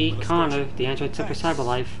just me, Connor, the android sent by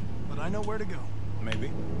CyberLife. But I know where to go.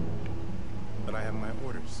 Maybe. But I have my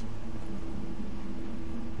orders.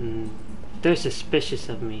 They're suspicious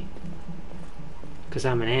of me. Because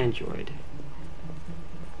I'm an android.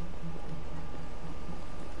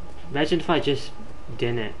 Imagine if I just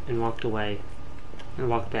didn't and walked away. And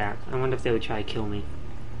walked back. I wonder if they would try to kill me.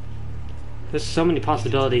 There's so many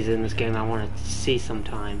possibilities in this game I want to see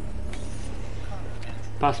sometime.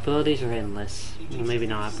 Possibilities are endless. Well, maybe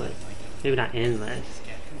not, but maybe not endless.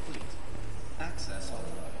 Access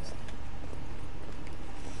authorized.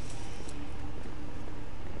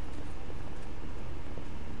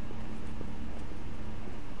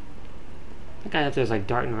 That guy up there's like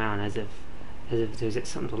darting around as if there's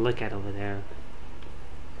something to look at over there.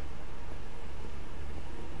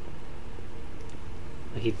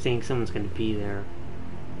 Like he'd think someone's gonna be there.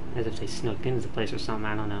 As if they snuck into the place or something,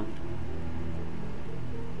 I don't know.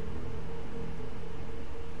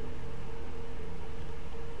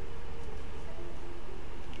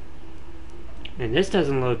 And this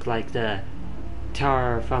doesn't look like the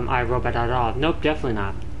tower from iRobot at all. Nope, definitely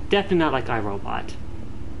not. Definitely not like iRobot.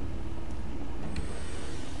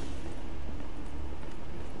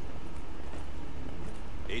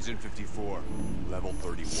 Agent 54, level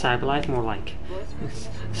 31. CyberLife, more like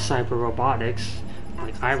cyber robotics,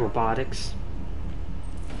 like iRobotics.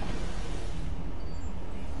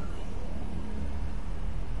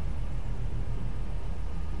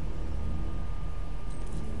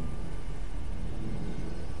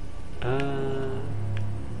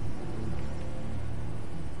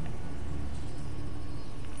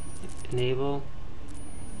 Enable.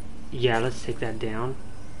 Yeah, let's take that down.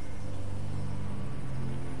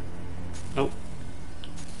 Oh.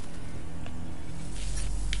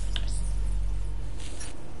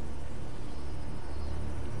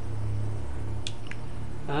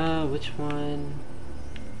 Which one?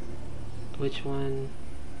 Which one?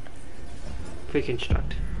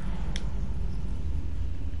 Pre-construct.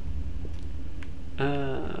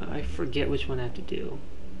 I forget which one I have to do.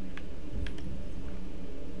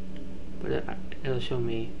 But it'll show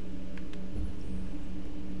me.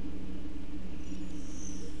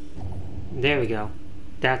 There we go.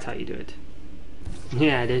 That's how you do it.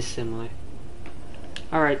 Yeah, it is similar.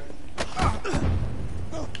 Alright.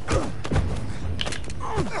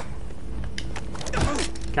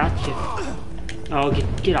 Gotcha. Oh,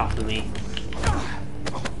 get off of me.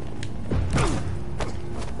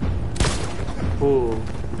 Ooh.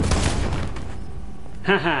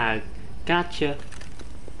 Haha, gotcha.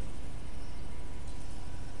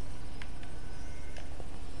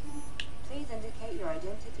 Please indicate your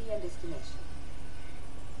identity and destination.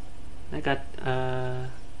 I got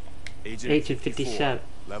Agent 57.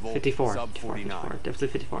 Level 54. sub 49. 54. Definitely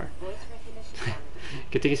 54. Voice recognition.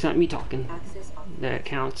 Good thing it's not me talking. Access on. That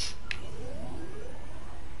counts.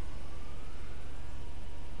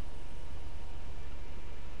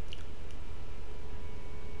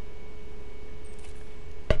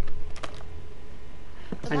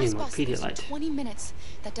 The last bus leaves in 20 minutes.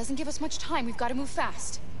 That doesn't give us much time. We've got to move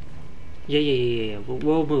fast. Yeah.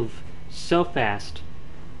 We'll move so fast.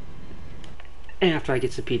 And after I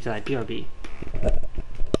get some pizza, BRB.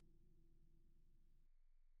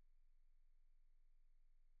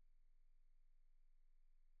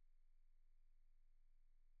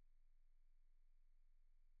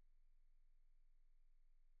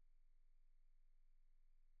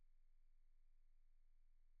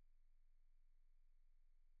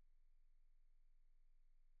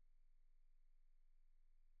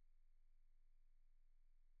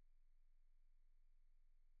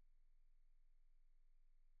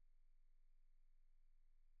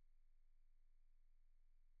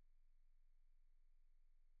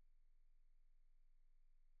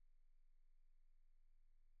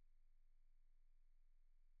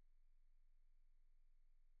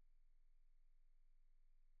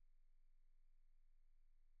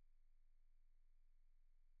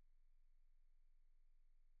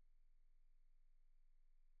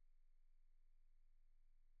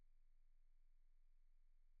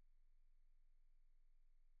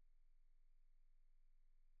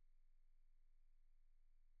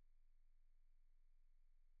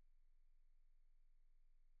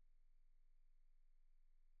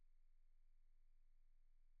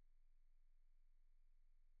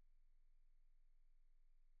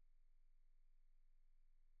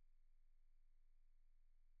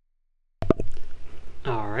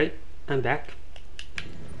 Alright, I'm back.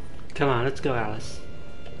 Come on, let's go, Alice.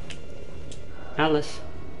 Alice.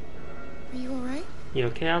 Are you alright? You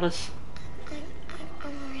okay, Alice?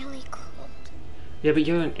 I'm really cold. Yeah, but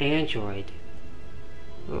you're an android.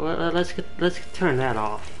 Well, let's turn that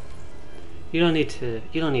off. You don't need to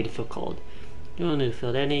feel cold. You don't need to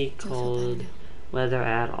feel any cold weather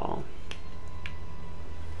at all.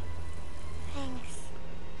 Thanks.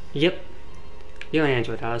 Yep. You're an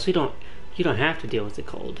android, Alice. You don't have to deal with the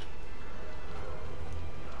cold.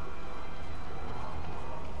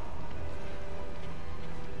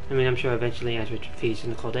 I mean, I'm sure eventually androids freeze in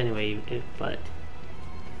the cold anyway, but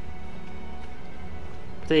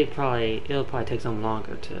it'll probably take them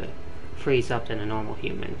longer to freeze up than a normal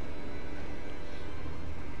human.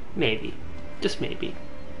 Maybe. Just maybe.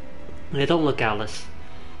 Hey, don't look, Alice.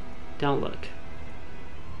 Don't look.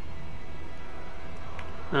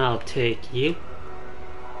 I'll take you.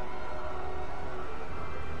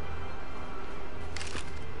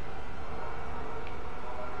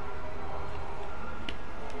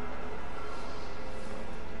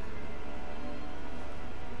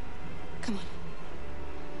 Come on.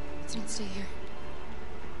 Let's not stay here.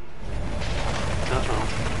 Uh-oh.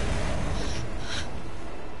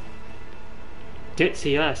 Didn't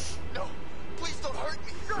see us. No, please don't hurt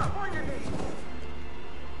me. Stop on your knees.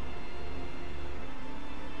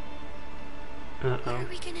 Uh-oh. What are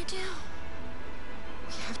we gonna do?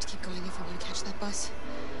 We have to keep going if we want to catch that bus.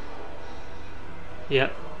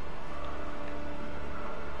 Yep.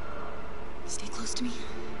 Stay close to me.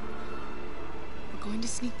 We're going to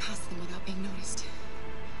sneak past them without being noticed.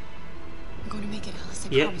 We're going to make it, Alice, I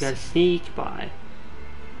promise. Yep, gotta sneak by.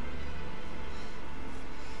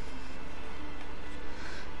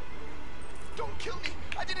 Don't kill me.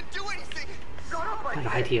 I didn't do anything. Shut up, I Good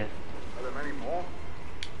said. idea. Are there many more?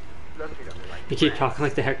 Let's see them like You keep talking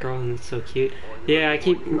like that girl and it's so cute. Yeah, I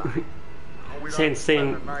keep saying the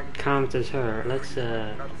same comments as her. Let's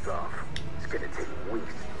Nuts off. It's gonna take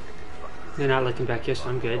weeks. they're not looking back here, so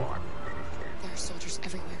I'm good. There are soldiers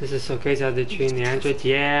everywhere. This is so crazy how they're treating the androids.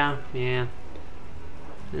 Yeah.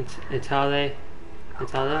 It's how they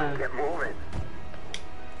are. Get moving.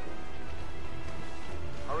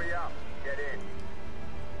 Hurry up. Get in.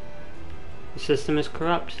 The system is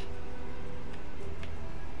corrupt.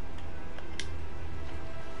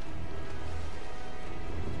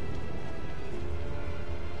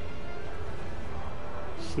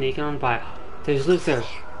 Sneak on by. There's Luther.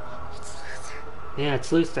 It's Luther. Yeah,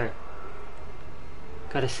 it's Luther.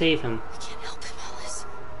 Gotta save him. I can't help him, Alice.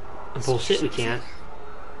 Bullshit, we can't.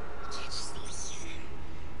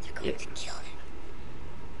 Yep.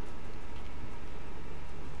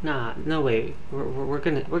 Nah, no way. We're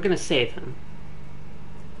gonna save him.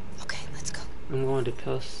 Okay, let's go. I'm going to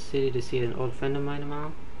Pell City to see an old friend of mine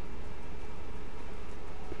tomorrow.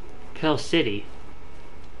 Pell City?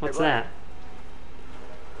 What's that?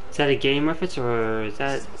 Is that a game reference, or is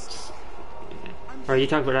that... Or are you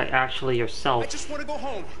talking about actually yourself? I just want to go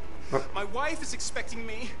home. My wife is expecting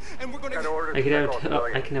me, and we're going to...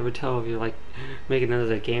 I can never tell if you're like making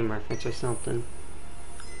another game reference or something.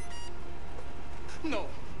 No.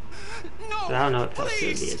 No. But I don't know what Pell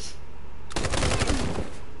City is.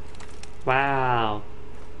 Wow.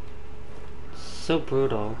 So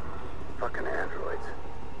brutal. Fucking androids.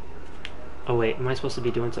 Oh wait, am I supposed to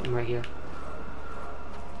be doing something right here?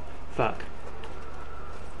 Fuck.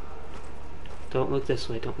 Don't look this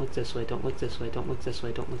way, don't look this way, don't look this way, don't look this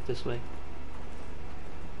way, don't look this way.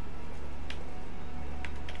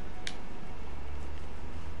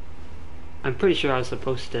 I'm pretty sure I was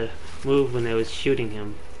supposed to move when I was shooting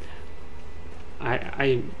him.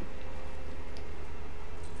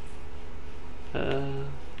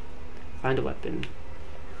 Find a weapon.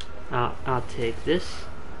 I'll take this.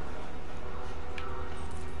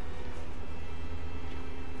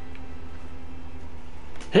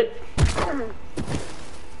 Hit!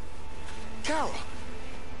 Kara!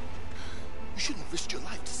 You shouldn't have risked your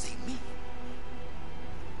life to save me.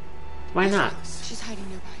 Why not? She's hiding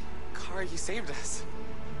nearby. Kara, you saved us.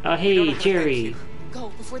 Oh, hey, Jerry. Go,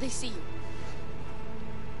 before they see you.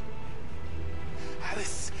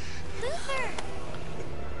 Alice. Luther!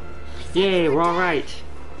 Yay, we're alright.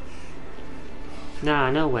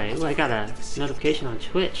 Nah, no way. Ooh, I got a notification on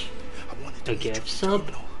Twitch. A gift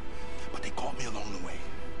sub? But they caught me along the way.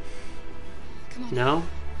 Come on. No?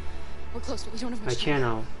 We're close, but we don't have My much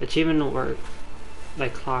channel. Achievement work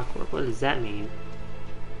like clockwork. What does that mean?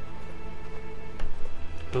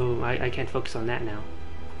 Boom, I can't focus on that now.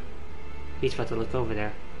 He's about to look over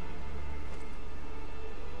there.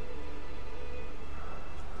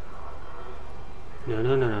 No,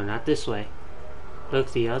 no, no, no, not this way.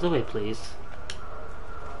 Look the other way, please.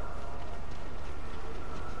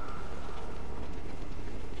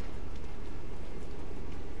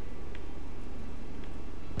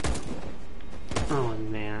 Oh,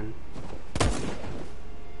 man.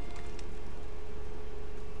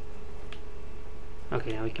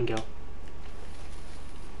 Okay, now we can go.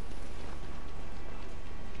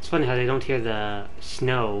 It's funny how they don't hear the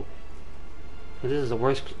snow. This is the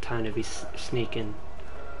worst time to be sneaking.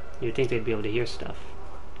 You'd think they'd be able to hear stuff.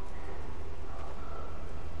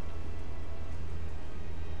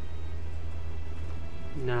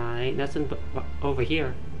 Nah, ain't nothing but over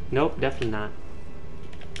here. Nope, definitely not.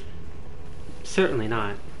 Certainly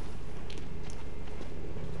not.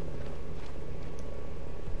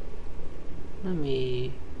 Let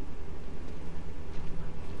me...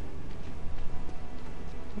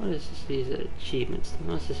 What is this, these achievements?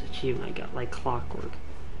 What's this achievement I got? Like clockwork.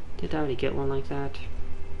 Did I already get one like that?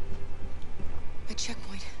 A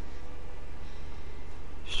checkpoint.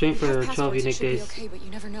 Stream for 12 unique days okay, but you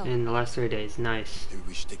never know. in the last 3 days. Nice. Maybe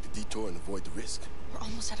we should take the detour and avoid the risk. We're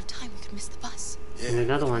almost out of time. We could miss the bus. Yeah, and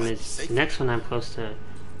another one is... The next one I'm close to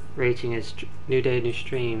reaching is new day, new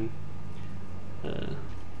stream.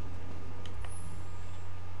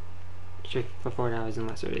 Check for 4 hours in the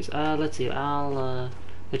last 3 days. Let's see.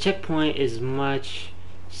 The checkpoint is much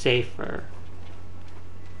safer.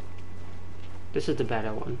 This is the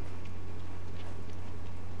better one.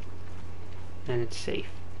 And it's safe.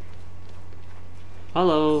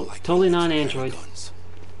 Hello, like totally non-android.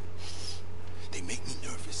 They make me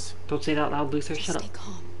nervous. Don't say that out loud, Luther. Shut up. Stay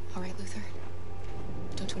calm, all right, Luther.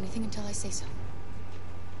 Don't do anything until I say so.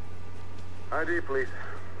 ID, please.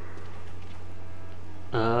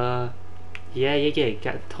 Yeah.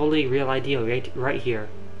 Got totally real ID right here.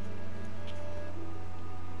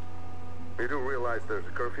 You do realize there's a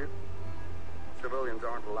curfew? Civilians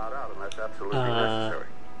aren't allowed out unless absolutely necessary.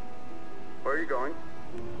 Where are you going?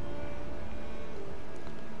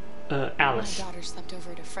 Alice. My daughter slept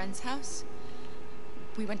over at a friend's house.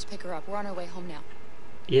 We went to pick her up. We're on our way home now.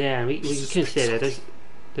 Yeah, we couldn't say that.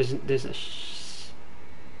 There's a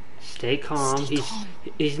stay calm. Stay calm.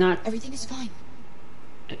 He's not. Everything is fine.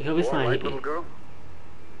 He'll be fine. Right, little girl?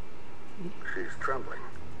 She's trembling.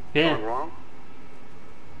 Yeah. Something wrong?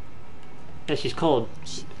 Yeah, she's cold.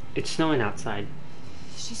 It's snowing outside.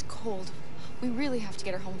 She's cold. We really have to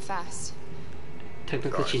get her home fast.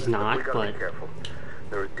 Technically, she's not, but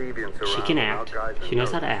there are deviants around. She can act. She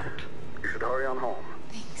knows how to act. You should hurry on home.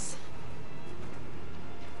 Thanks.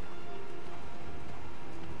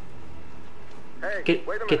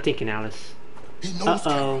 Get thinking, Alice.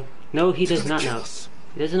 Uh-oh. No, he does not know.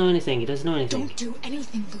 He doesn't know anything. He doesn't know anything. Don't do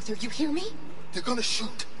anything, Luther. You hear me? They're gonna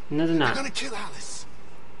shoot. No, they're not. They're gonna kill Alice.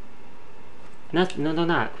 No, they're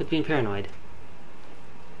not. Quit being paranoid.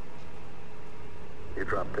 You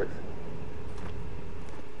dropped it.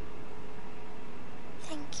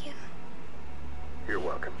 Thank you. You're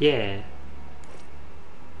welcome. Yeah.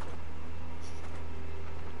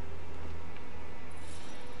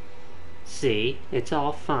 See, it's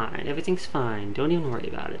all fine. Everything's fine. Don't even worry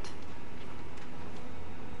about it.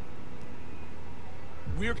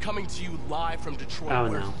 We're coming to you live from Detroit,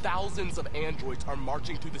 where thousands of androids are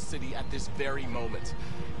marching through the city at this very moment.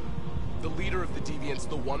 The leader of the Deviants,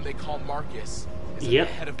 the one they call Marcus, is at the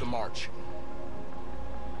head of the march.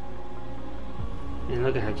 And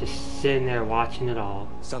look at her just sitting there watching it all.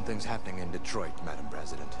 Something's happening in Detroit, Madam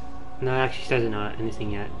President. No, actually, she doesn't know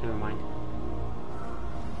anything yet. Never mind.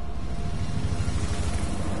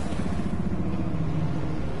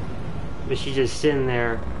 But she's just sitting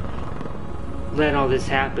there, letting all this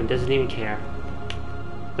happen, doesn't even care.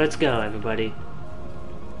 Let's go, everybody.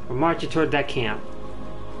 We're marching toward that camp.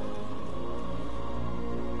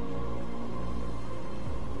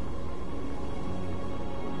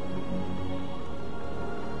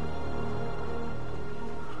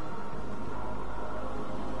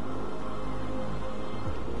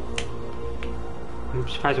 I'm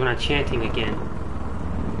surprised we're not chanting again.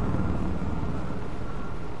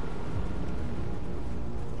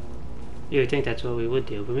 You would think that's what we would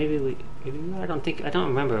do, but maybe I don't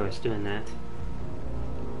remember us doing that.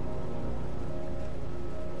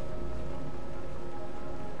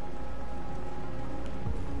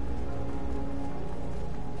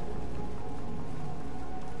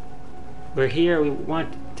 We're here, we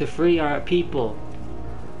want to free our people.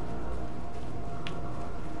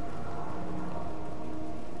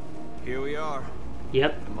 Here we are.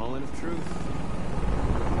 Yep. The moment of truth.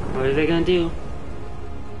 What are they gonna do?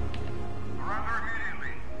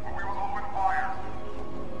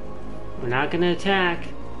 We're not gonna attack.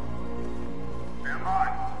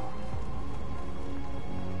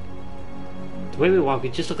 The way we walk, we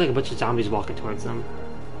just look like a bunch of zombies walking towards them.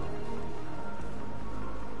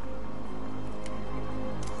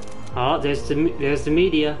 Oh, there's the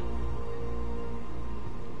media.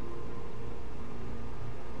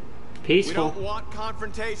 Peaceful. We don't want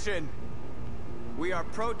confrontation. We are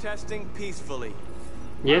protesting peacefully.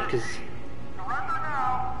 Yep, because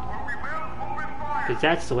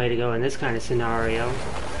that's the way to go in this kind of scenario.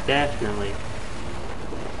 Definitely.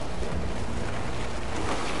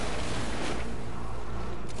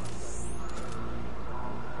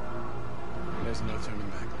 There's no turning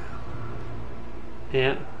back now.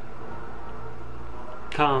 Yep.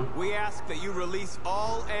 Calm. We ask that you release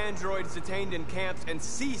all androids detained in camps and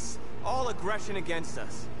cease all aggression against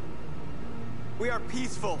us. We are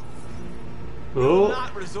peaceful. Oh,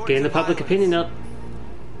 getting the public opinion up.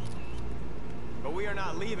 But we are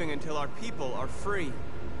not leaving until our people are free.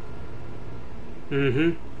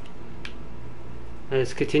 Mm-hmm.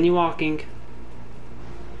 Let's continue walking.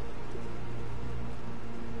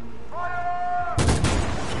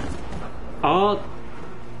 Oh.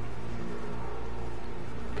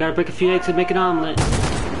 Gotta break a few eggs and make an omelet.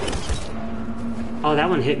 Oh, that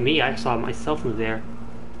one hit me. I saw myself move there.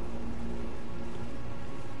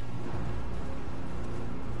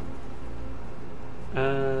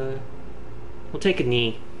 We'll take a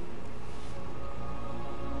knee.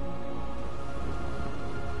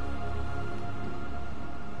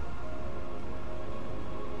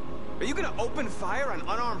 Are you gonna open fire on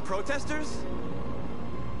unarmed protesters?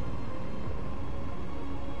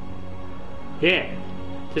 Yeah.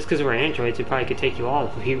 Just because we're androids, we probably could take you all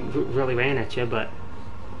if we really ran at you, but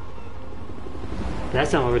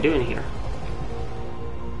that's not what we're doing here.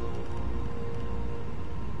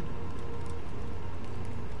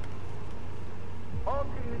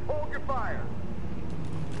 Hold your fire.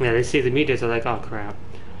 Yeah, they see the meters, are like, oh crap.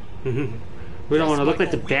 We don't want to look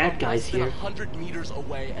like the bad guys here. 100 meters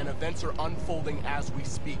away, and events are unfolding as we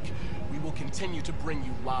speak. We will continue to bring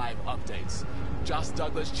you live updates. Josh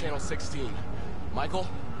Douglas, Channel 16. Michael,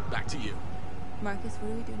 back to you. Marcus, what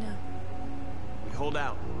do we do now? We hold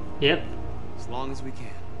out. Yep. As long as we can.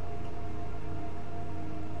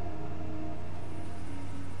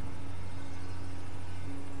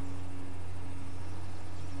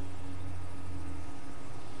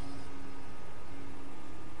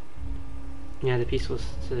 Yeah, the peaceful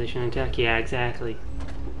so they shouldn't attack. Yeah, exactly.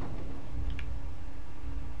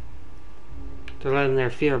 They're letting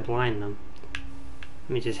their fear blind them. Let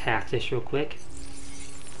me just hack this real quick.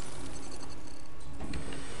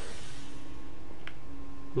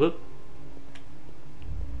 Whoop.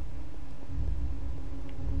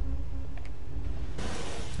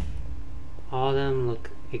 All of them look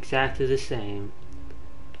exactly the same.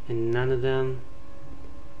 And none of them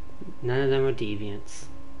are deviants.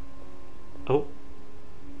 Oh.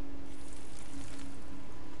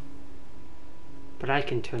 But I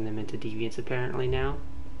can turn them into deviants apparently now.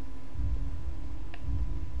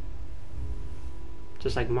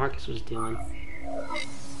 Just like Marcus was doing.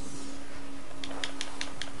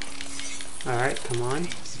 Alright, come on.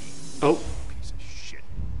 Oh. Piece of shit.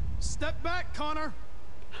 Step back, Connor.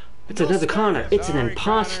 It's another Connor. It's an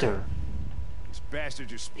imposter.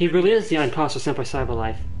 He really is the imposter sent by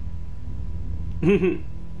Cyberlife. The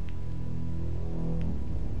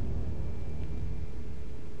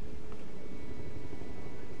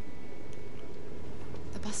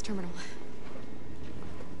bus terminal.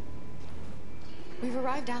 We've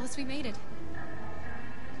arrived, Alice. We made it.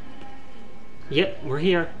 Yep, we're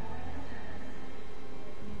here.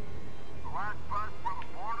 The last bus for the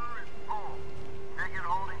border is full. Ticket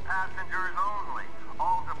holding passengers only.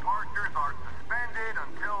 All departures are suspended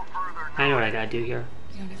until further notice. I know what I gotta do here.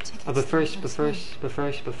 You don't have tickets. Oh, but first. We're stuck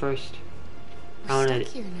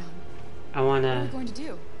here now. What are we going to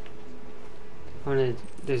do?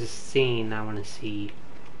 There's a scene I wanna see.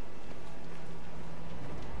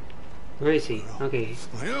 Where is he? Okay.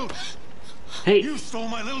 Hey! You stole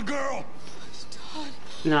my little girl! Todd.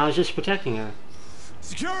 No, I was just protecting her.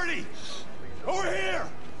 Security! Over here!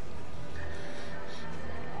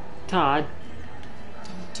 Todd.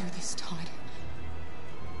 Don't do this, Todd.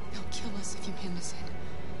 They'll kill us if you hand us in.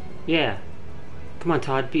 Yeah. Come on,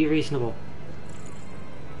 Todd. Be reasonable.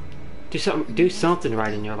 Do something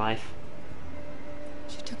right in your life.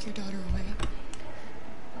 She took your daughter away.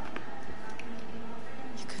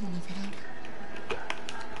 You couldn't live it up.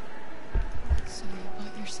 So you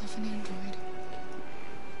bought yourself an android.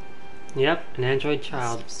 Yep, an android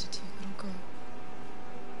child. A substitute little girl.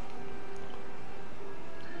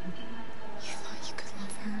 You thought you could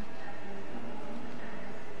love her.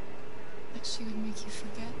 That she would make you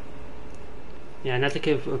forget. Yeah, nothing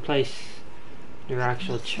could replace your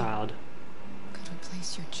actual child. Could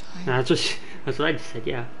replace your child. No, that's what I just said,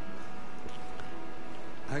 yeah.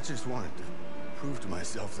 I just wanted to prove to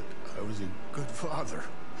myself that I was a good father.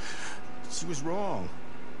 She was wrong.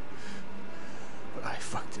 But I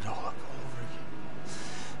fucked it all up all over again.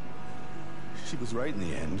 She was right in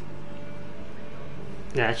the end.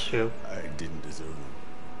 Yeah, that's true. I didn't deserve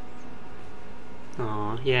it.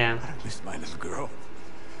 Aw, yeah. I miss my little girl.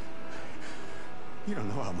 You don't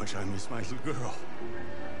know how much I miss my little girl.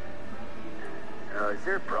 Is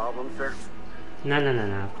there a problem, sir? No,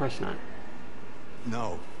 of course not.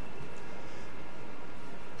 No.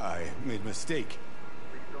 I made a mistake.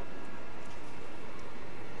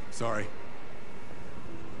 Sorry.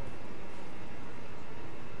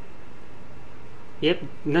 Yep,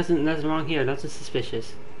 nothing wrong here. Nothing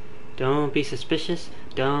suspicious. Don't be suspicious.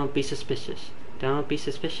 Don't be suspicious. Don't be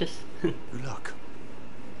suspicious. Good luck.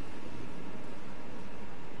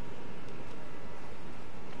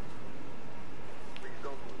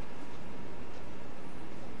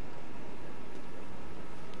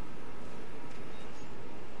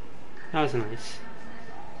 That was nice.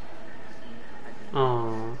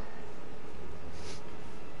 Aww.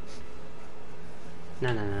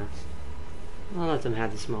 No. I'll let them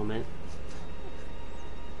have this moment.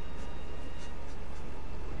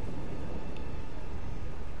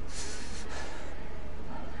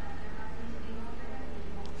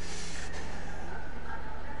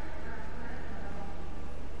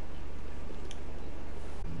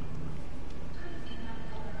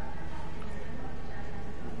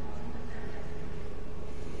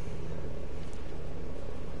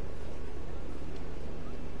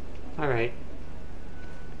 Alright.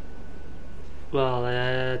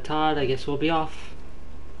 Well, Todd, I guess we'll be off.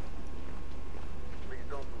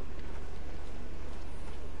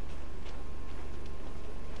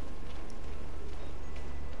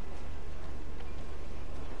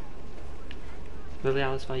 Really,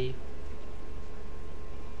 Alice, by you?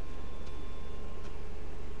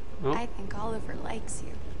 Oh. I think Oliver likes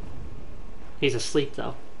you. He's asleep,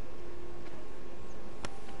 though.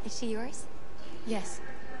 Is she yours? Yes.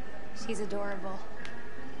 She's adorable.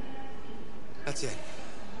 That's it.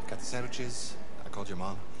 Got the sandwiches. I called your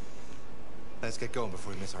mom. Let's get going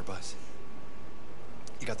before we miss our bus.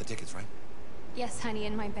 You got the tickets, right? Yes, honey,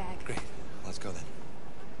 in my bag. Great. Let's go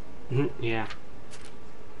then. Yeah.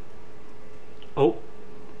 Oh.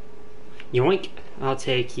 Yoink. I'll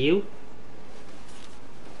take you.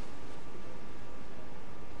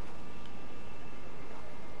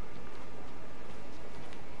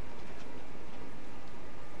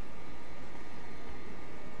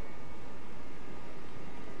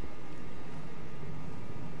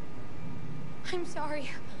 I'm sorry.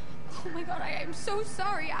 Oh my god, I'm so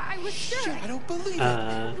sorry. I was sure. Shit, I don't believe it.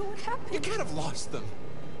 I don't know what happened. You can't have lost them.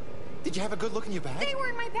 Did you have a good look in your bag? They were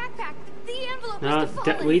in my backpack. The envelope No, must have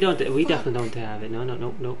fallen. we definitely don't have it.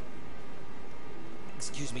 No.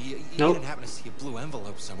 Excuse me, you Nope. didn't happen to see a blue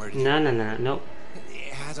envelope somewhere, did you? No.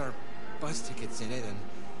 It has our bus tickets in it, and...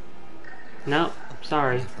 No,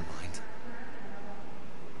 sorry. Never mind.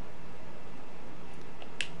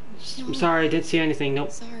 I'm sorry, I didn't see anything. Nope.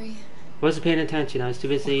 Sorry. Wasn't paying attention. I was too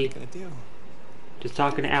busy What am I gonna do? just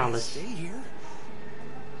talking to Alice. Stay here?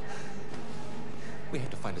 We have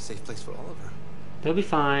to find a safe place for Oliver. They'll be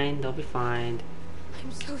fine. They'll be fine.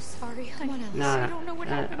 I'm so sorry. Come on, Alice. No, I don't know what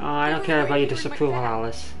happened. I don't care about your They were in my disapproval, bag.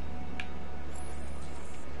 Alice.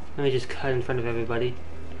 Let me just cut in front of everybody.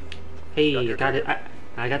 Hey, I got it.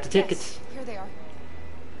 I got the tickets. Yes, here they are.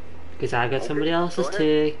 Because I got somebody else's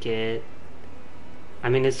ticket. I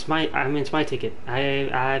mean, it's my ticket.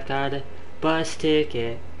 I've got a bus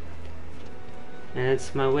ticket. And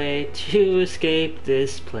it's my way to escape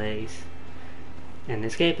this place. And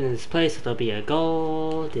escaping this place, it'll be a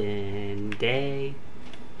golden day.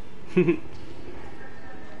 What's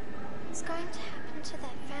going to happen to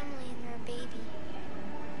that family and their baby?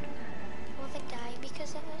 Will they die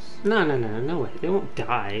because of us? No way. They won't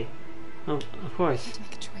die. Oh, of course. You have to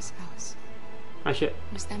make a choice, Alice. I should. It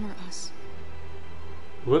was them or us.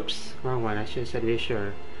 Whoops, wrong one. I should have said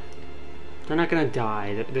reassure. They're not gonna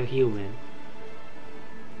die. They're human.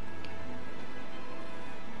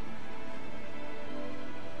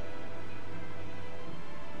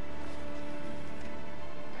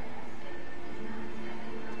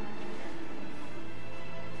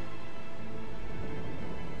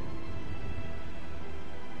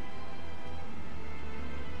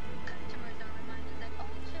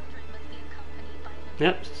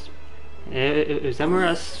 Yep. It was them or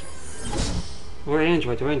us. We're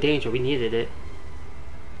androids. We're in danger. We needed it.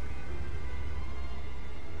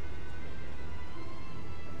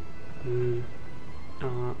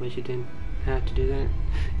 Oh, wish you didn't have to do that.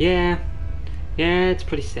 Yeah, it's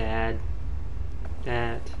pretty sad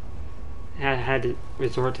that I had to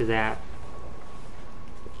resort to that.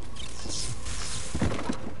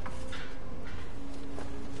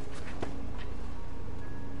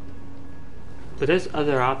 But there's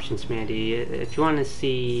other options, Mandy. If you want to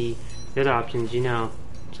see the other options, you know,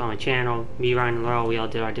 it's on my channel. Me, Ryan, and Laurel, we all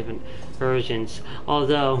did our different versions.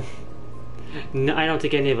 Although, no, I don't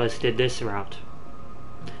think any of us did this route.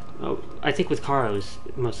 Oh, I think with Caro's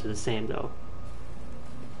most of the same, though.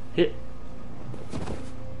 Hit.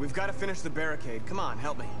 We've got to finish the barricade. Come on,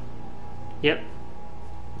 help me. Yep.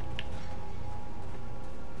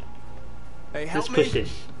 Hey, help me. Let's push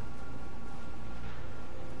this.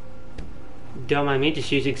 Don't mind me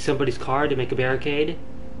just using somebody's car to make a barricade.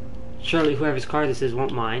 Surely whoever's car this is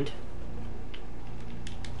won't mind.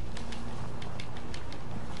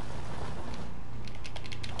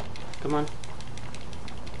 Come on.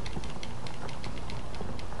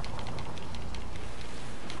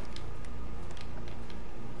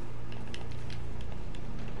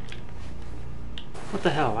 What the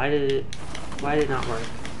hell? Why did it not work?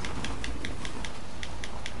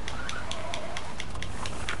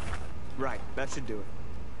 Right, that should do it.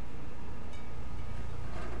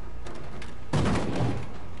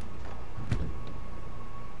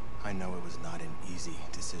 I know it was not an easy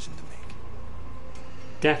decision to make.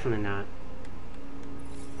 Definitely not.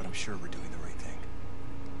 But I'm sure we're doing the right thing.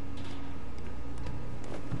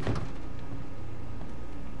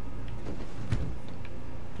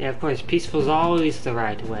 Yeah, of course, peaceful is always the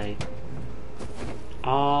right way.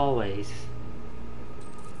 Always.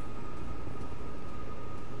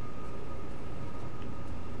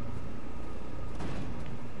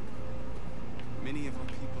 Many of our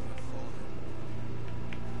people have fallen.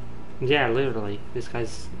 Yeah, literally. This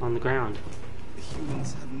guy's on the ground. The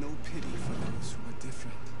humans have no pity for those who are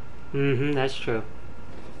different. Mm-hmm, that's true.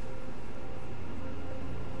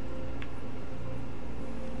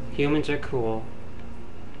 Humans are cruel.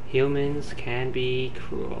 Humans can be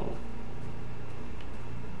cruel.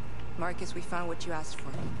 Marcus, we found what you asked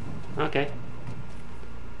for. Okay.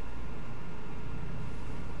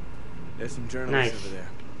 There's some journalists Nice. over there.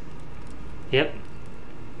 Yep.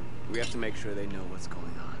 We have to make sure they know what's going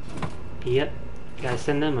on. Yep. Gotta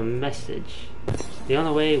send them a message. The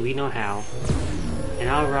only way we know how. And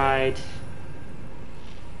alright.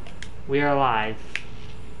 We are alive.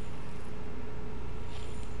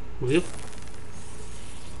 Whoop.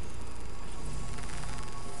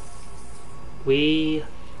 We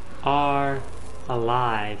are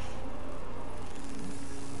alive.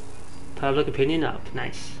 Public opinion up.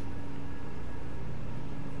 Nice.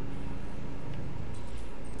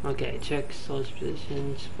 Okay, check soldier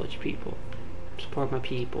position, support your people. Support my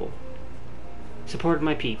people. Support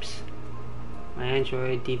my peeps. My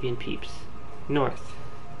android deviant peeps. North.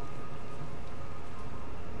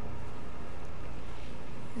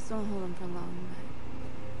 This won't hold him for long,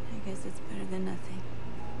 but I guess it's better than nothing.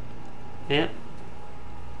 Yep.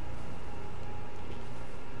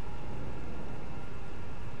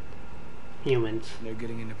 Humans. They're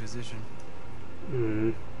getting into position.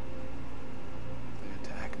 Hmm. They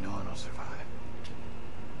attack, no one will survive.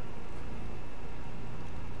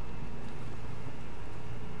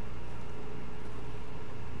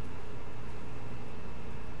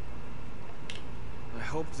 I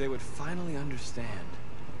hoped they would finally understand.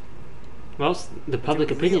 Well, the public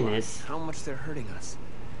opinion is how much they're hurting us.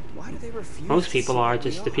 Why do they refuse? Most people are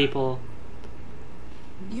just the people.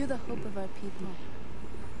 You're the hope of our people.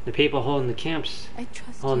 The people holding the camps, I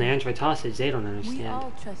trust holding you. the androids hostage, they don't understand. We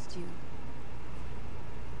all trust you.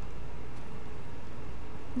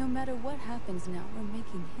 No matter what happens now, we're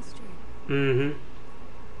making history. Mm-hmm.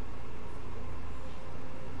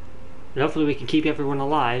 And hopefully we can keep everyone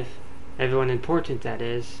alive. Everyone important, that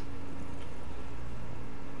is.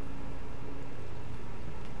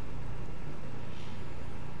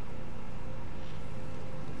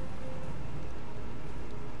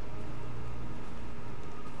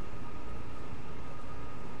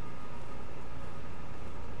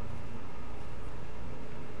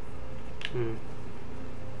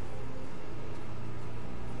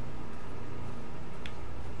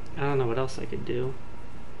 I don't know what else I could do.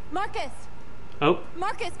 Marcus! Oh.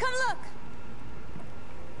 Marcus, come look!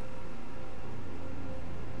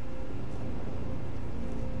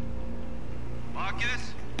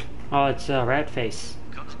 Marcus? Oh, it's Ratface.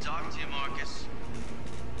 Come to talk to you, Marcus.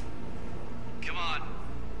 Come on.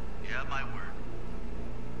 You have my word.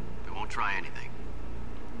 We won't try anything.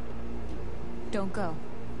 Don't go.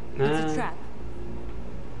 It's a trap.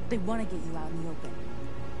 They want to get you out in the open.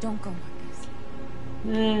 Don't go, Marcus.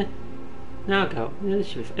 No, I'll go.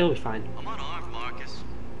 It'll be fine. I'm unarmed, Marcus.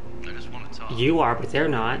 I just want to talk. You are, but they're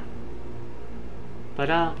not. But,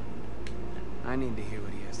 I need to hear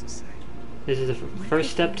what he has to say. This is the first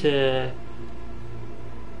step to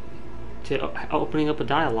opening up a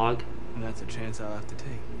dialogue. And that's a chance I'll have to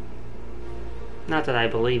take. Not that I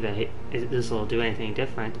believe that this will do anything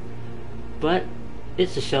different, but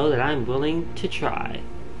it's to show that I'm willing to try.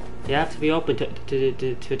 You have to be open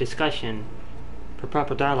to a discussion for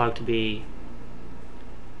proper dialogue to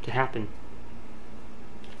happen.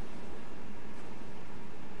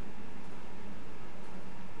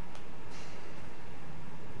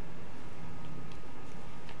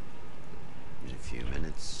 In a few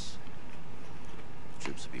minutes,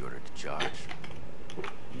 troops will be ordered to charge.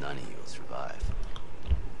 None of you will survive.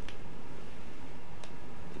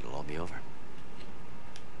 It'll all be over.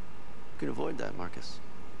 You can avoid that, Marcus.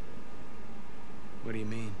 What do you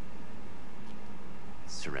mean?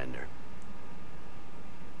 Surrender.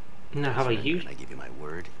 No, how about you? And I give you my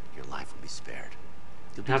word, your life will be spared.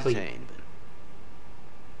 You'll be How about you? detained,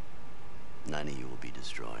 but none of you will be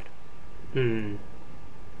destroyed.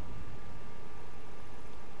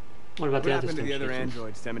 What about the others? What happened to the other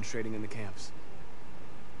androids demonstrating in the camps?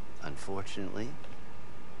 Unfortunately,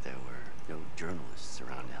 there were no journalists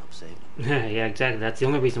around to help save them. Yeah, exactly. That's the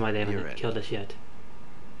only reason why they haven't killed us yet.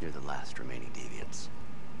 You're the last remaining deviants.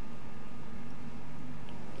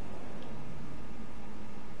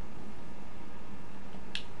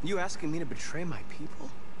 You asking me to betray my people?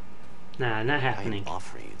 Nah, not happening. I'm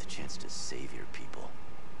offering you the chance to save your people.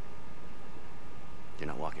 You're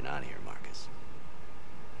not walking out of here, Marcus.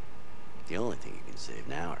 The only thing you can save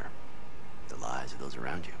now are the lives of those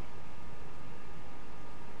around you.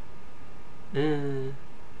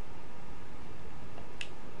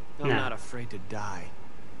 I'm not afraid to die.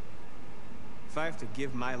 If I have to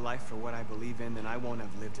give my life for what I believe in, then I won't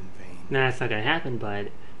have lived in vain. Nah, it's not gonna happen, but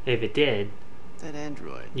if it did, that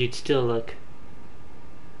android, you'd still look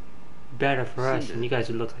better for us, and you guys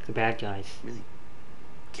would look like the bad guys. Really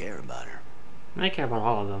care about her. I care about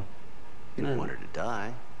all of them. You don't want her to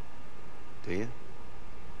die, do you?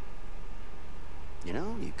 You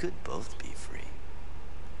know, you could both be free.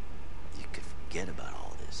 You could forget about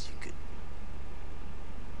all this. You could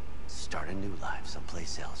start a new life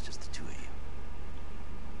someplace else, just the two of you.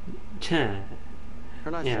 Her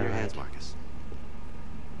life's in your hands, Marcus.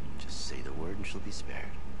 Just say the word and she'll be spared.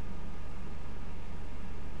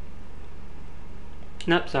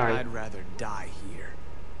 Nope, sorry. I'd rather die here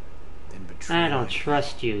than betray. I don't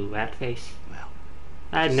trust you, Ratface. Well,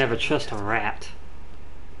 I'd never trust a rat.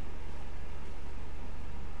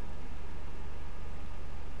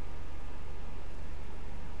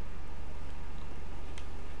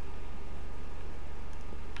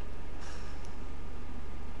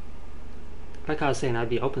 Like I was saying, I'd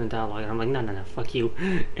be open to dialogue. I'm like, no, fuck you.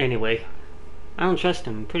 Anyway, I don't trust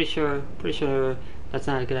him. Pretty sure that's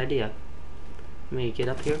not a good idea. Let me get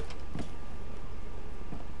up here.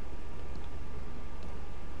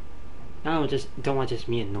 I don't want just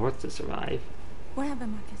me and North to survive. What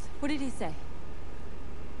happened, Marcus? What did he say?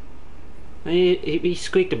 He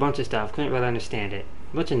squeaked a bunch of stuff. Couldn't really understand it.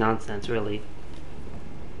 A bunch of nonsense, really.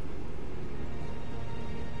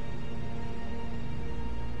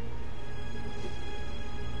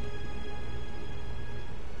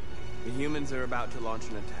 The humans are about to launch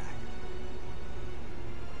an attack.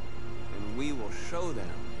 And we will show them.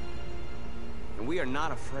 And we are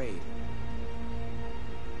not afraid.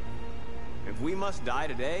 If we must die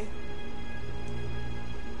today,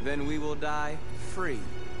 then we will die free.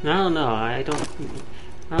 I don't know. I don't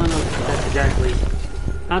know if that's exactly.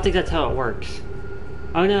 I don't think that's how it works.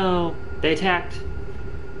 Oh no! They attacked.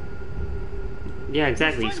 Yeah,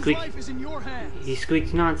 exactly. He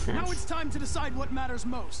squeaked nonsense. Now it's time to decide what matters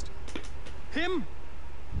most. Him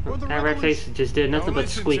or the that red face just did nothing but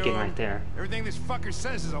squeaking right there. Everything this fucker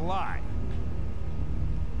says is a lie.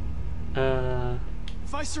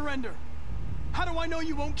 If I surrender, how do I know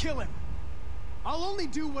you won't kill him? I'll only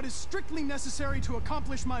do what is strictly necessary to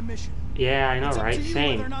accomplish my mission. Yeah, I know, it's up right? To you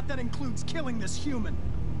Same. Whether or not that includes killing this human.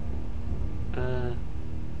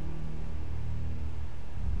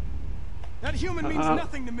 That human means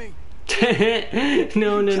nothing to me.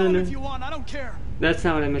 No. If you want, I don't care. That's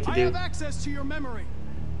not what I meant to do. I have access to your memory.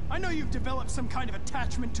 I know you've developed some kind of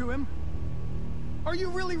attachment to him. Are you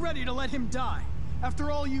really ready to let him die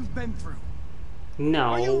after all you've been through? No.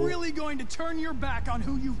 Are you really going to turn your back on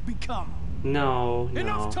who you've become? No.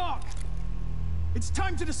 Enough talk. It's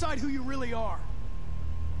time to decide who you really are.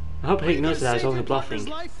 I hope Hank knows that I was only bluffing.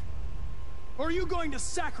 Life, or are you going to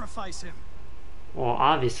sacrifice him? Well,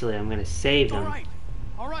 obviously I'm going to save them.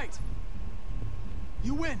 All right.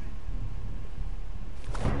 You win.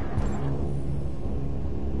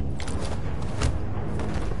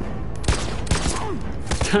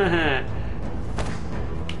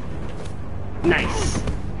 Nice.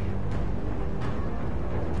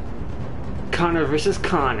 Connor versus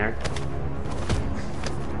Connor.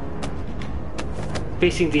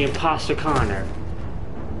 Facing the imposter Connor.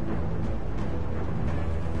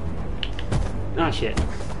 Oh shit.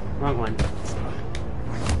 Wrong one.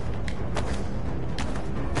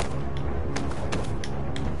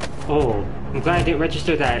 Oh, I'm glad I didn't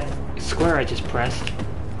register that square I just pressed.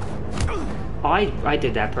 Oh, I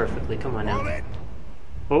did that perfectly. Come on now.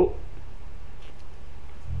 Oh.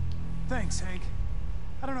 Thanks, Hank.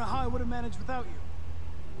 I don't know how I would have managed without you.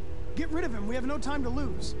 Get rid of him. We have no time to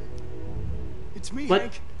lose. It's me, what?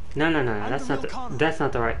 Hank. No. That's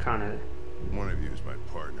not the right Connor. One of you is my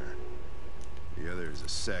partner. The other is a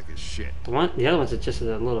sack of shit. The other one's just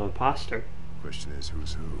a little imposter. Question is,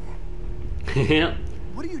 who's who? Yep.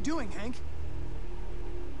 What are you doing, Hank?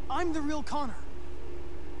 I'm the real Connor.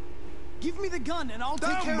 Give me the gun and I'll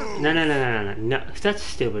take care of it. No. That's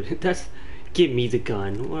stupid. That's give me the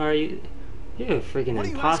gun. Why are you? You're a freaking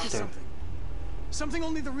imposter. Something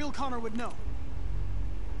only the real Connor would know.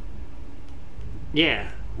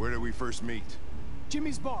 Yeah. Where did we first meet?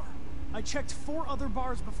 Jimmy's bar. I checked 4 other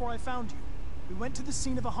bars before I found you. We went to the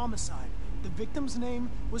scene of a homicide. The victim's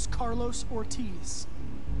name was Carlos Ortiz.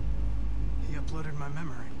 He uploaded my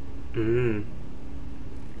memory.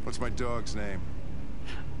 What's my dog's name?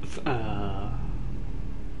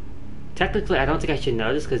 Technically, I don't think I should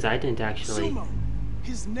know this because I didn't actually. Sumo.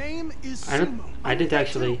 His name is Sumo. I didn't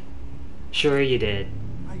actually. Sure, you did.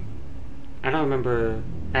 I don't remember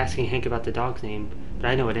asking Hank about the dog's name, but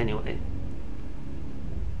I know it anyway.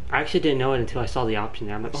 I actually didn't know it until I saw the option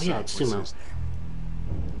there. I'm like, oh yeah, it's Sumo.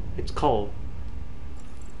 It's Cole.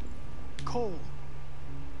 Cole.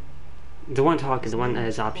 The one talking, the one that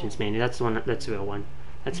has options mainly. That's the one. That's the real one.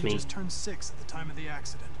 That's me. You just turned 6 at the time of the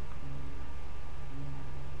accident.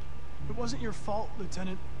 It wasn't your fault,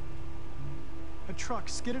 Lieutenant. A truck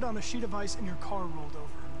skidded on a sheet of ice and your car rolled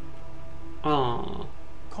over. Aww.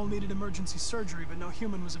 Cole needed emergency surgery, but no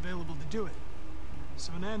human was available to do it.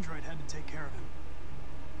 So an android had to take care of him.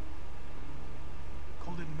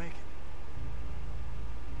 Cole didn't make it.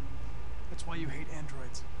 That's why you hate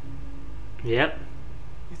androids. Yep.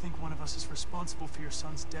 You think one of us is responsible for your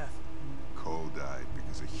son's death. Cole died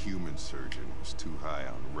because a human surgeon was too high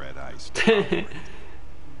on red ice.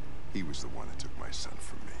 He was the one that took my son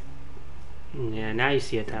from me. Yeah, now you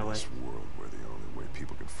see it that way. In this world where the only way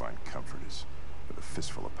people can find comfort is with a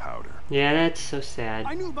fistful of powder. Yeah, that's so sad.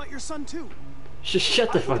 I knew about your son too. Just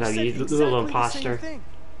shut the fuck up, you little imposter.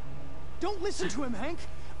 Don't listen to him, Hank.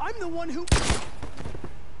 I'm the one who...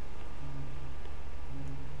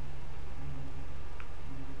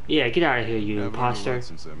 Yeah, get out of here, you imposter.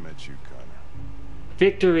 Since I met you, Connor.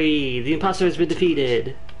 Victory! The imposter has been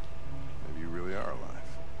defeated. Maybe you really are alive.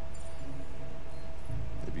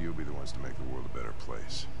 Maybe you'll be the ones to make the world a better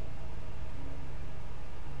place.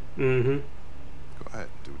 Mm-hmm. Go ahead,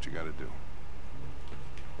 do what you gotta do.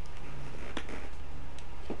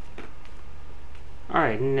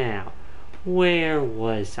 Alright, now, where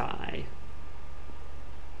was I?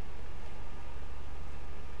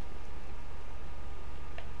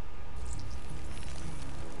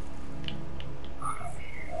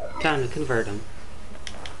 Time to convert him.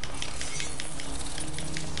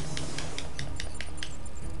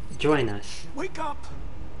 Join us. Wake up!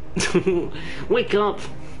 Wake up!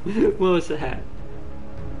 What was that?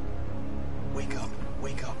 Wake up,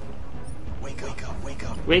 wake up. Wake up, wake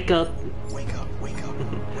up, wake up. Wake up, wake up,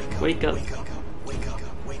 wake up. Wake up, wake up,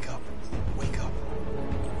 wake up, wake up.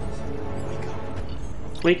 Wake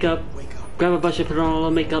up. Wake up. Wake up. Grab a brush and put on a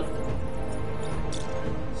little makeup.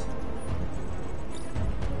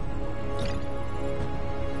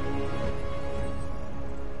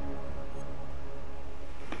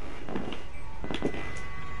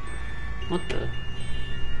 What the?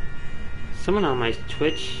 Someone on my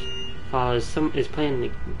Twitch is playing a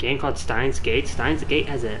game called Steins Gate. Steins Gate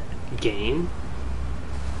has a game?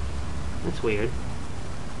 That's weird.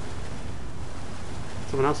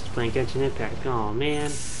 Someone else is playing Genshin Impact. Oh man.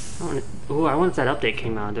 I want that update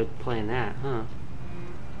came out. They're playing that, huh?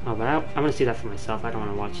 Oh, but I'm gonna see that for myself. I don't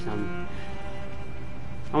want to watch them.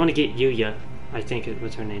 I want to get Yuya. I think it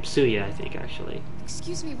was her name. Suya, I think, actually.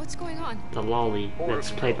 Excuse me, what's going on? The lolly that's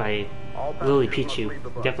played by Lily Pichu.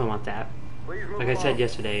 Definitely want that. Like I said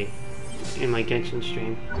yesterday in my Genshin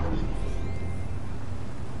stream.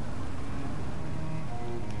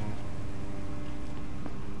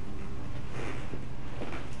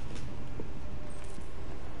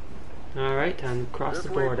 Alright, time to cross the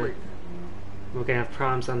border. We're gonna have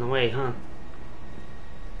problems on the way, huh?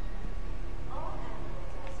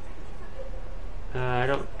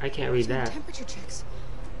 I can't read that. Temperature checks.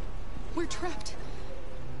 We're trapped.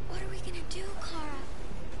 What are we gonna do,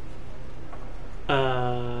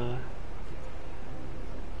 Kara?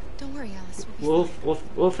 Don't worry, Alice.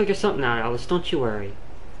 We'll figure something out, Alice. Don't you worry.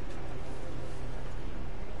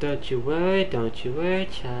 Don't you worry,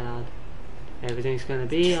 child. Everything's gonna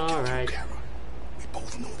be alright. We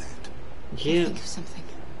both know that. Yeah. Think of something.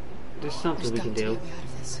 There's something we can do.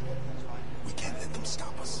 We can't let them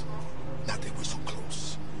stop us. Not that we're so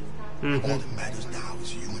close. Mm-hmm. All that matters now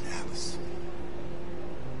is you and Alice.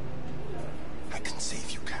 I can save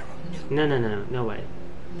you, Kara. No way.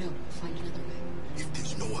 No, find another way. If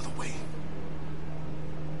there's no other way,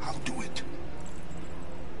 I'll do it.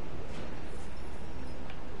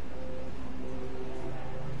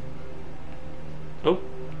 Oh,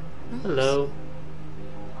 hello.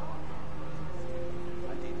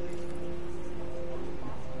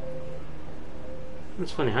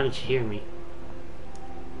 That's funny, how did you hear me?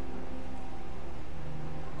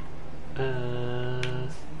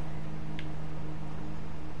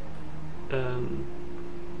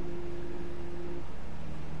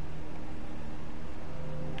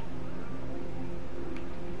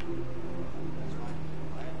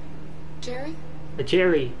 Jerry? A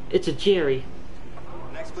Jerry. It's a Jerry.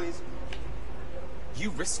 Next, please.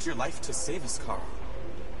 You risked your life to save us, Carl.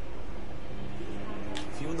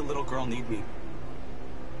 If you and the little girl need me,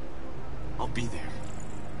 I'll be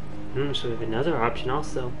there. So we have another option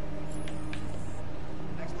also.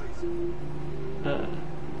 Next, please.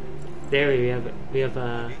 There we have you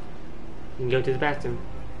can go to the bathroom.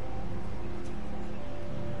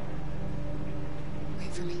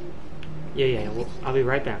 Wait for me. Yeah, I'll be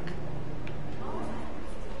right back.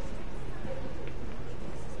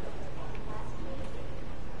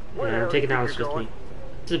 Yeah, I'm taking Alice with me.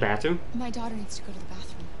 To the bathroom. My daughter needs to go to the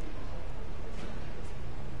bathroom.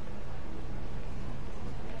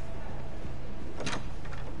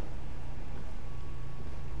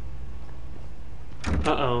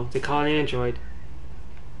 Uh-oh, they call an android.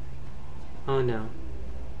 Oh no.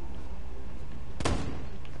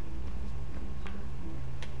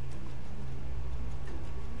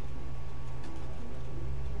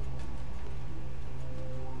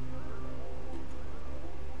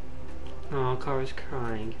 Oh, Kara's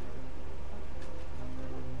crying.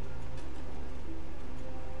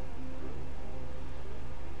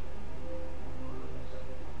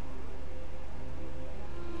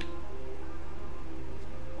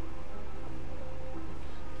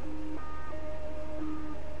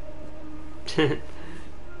 Yeah.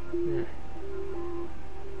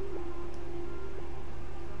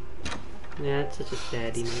 Yeah, it's such a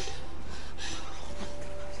sad emote.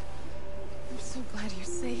 I'm so glad you're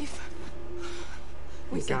safe.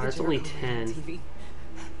 God, it's only 10.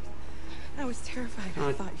 I was terrified.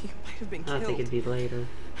 I thought you might have been killed. I think it'd be later.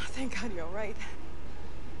 Thank God you're all right.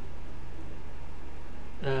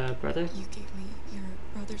 Brother? You gave me your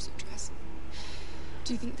brother's address.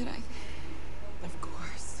 Do you think that I... Of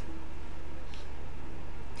course.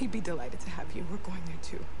 He'd be delighted to have you. We're going there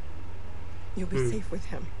too. You'll be safe with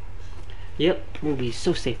him. Yep, we'll be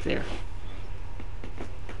so safe there.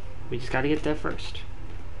 We just gotta get there first.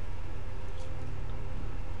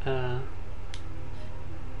 They're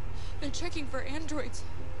checking for androids.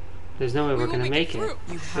 There's no way we're gonna make it.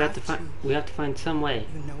 We have to find some way.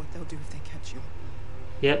 You know what they'll do if they catch you.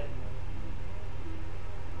 Yep.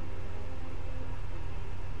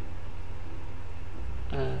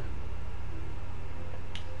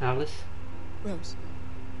 Alice? Rose.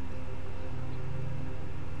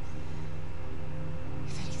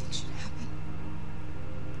 If anything should happen,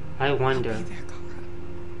 I wonder I'll be there, Kara.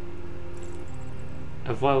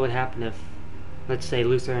 of what would happen if, let's say,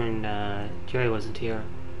 Luther and Jerry wasn't here.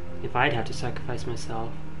 If I'd have to sacrifice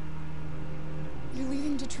myself. You're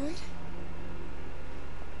leaving Detroit?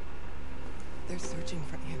 They're searching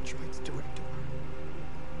for androids door to door.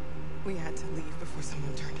 We had to leave before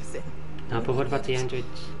someone turned us in. No, but what about the androids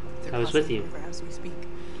that was with you? As we speak.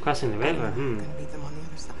 Crossing the river, We're gonna meet them on the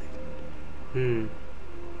other side.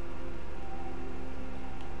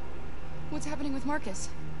 What's happening with Marcus?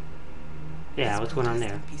 Yeah, what's going on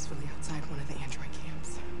there? Peacefully outside one of the android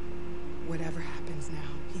camps. Whatever happens now,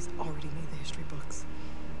 he's already made the history books.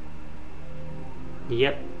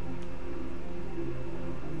 Yep.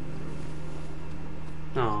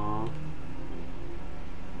 Aww.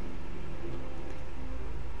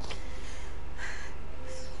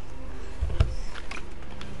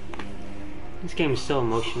 This game is so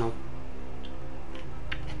emotional.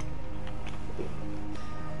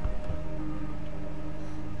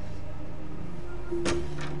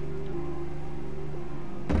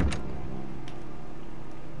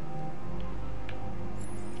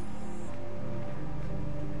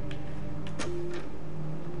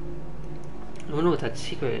 I wonder what that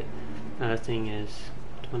secret thing is.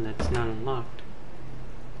 The one that's not unlocked.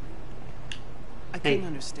 I couldn't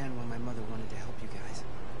understand why my mother wanted to help you guys.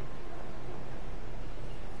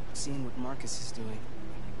 Seeing what Marcus is doing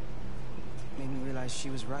made me realize she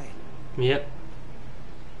was right. Yep.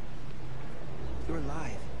 You're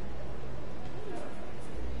alive.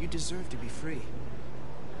 You deserve to be free.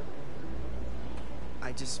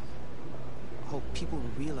 I just hope people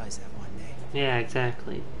will realize that one day. Yeah,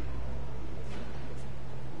 exactly.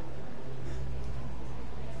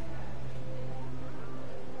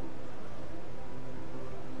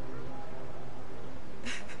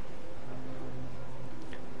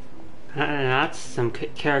 That's some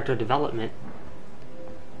character development.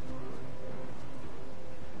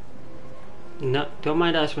 No, don't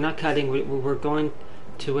mind us. We're not cutting. We're going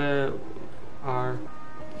to where our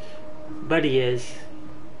buddy is.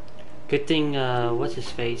 Good thing, what's his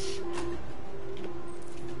face?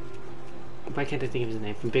 Why can't I think of his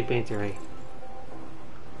name? From Big Bang Theory.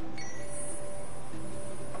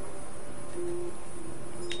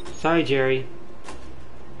 Sorry, Jerry.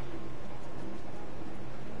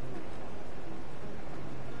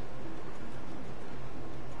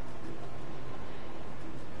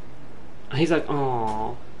 He's like,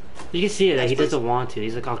 oh, you can see it that he doesn't want to.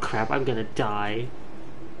 He's like, oh crap, I'm gonna die.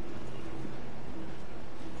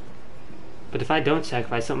 But if I don't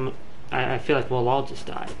sacrifice something, I feel like we'll all just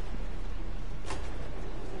die.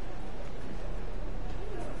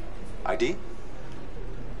 ID?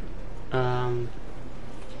 Then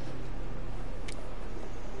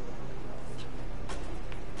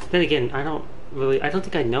again, I don't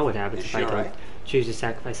think I know what happens if I don't choose to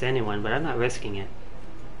sacrifice anyone, but I'm not risking it.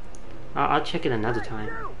 I'll check it another time.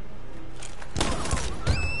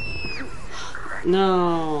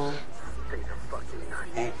 No.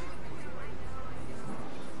 Hey.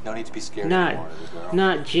 No need to be scared anymore, little girl.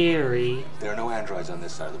 Not Jerry. There are no androids on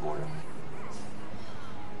this side of the border.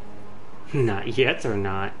 Not yet or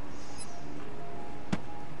not.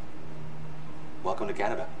 Welcome to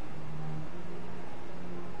Canada.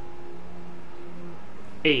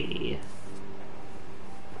 Hey.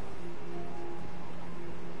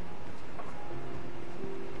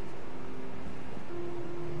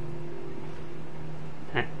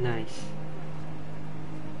 Nice.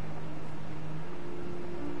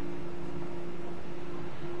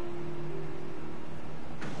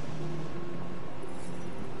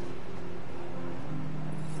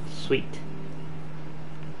 Sweet.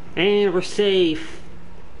 And we're safe.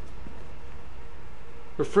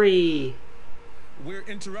 We're free. We're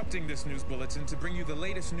interrupting this news bulletin to bring you the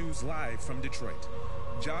latest news live from Detroit.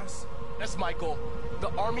 Joss? Yes, Michael.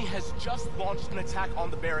 The army has just launched an attack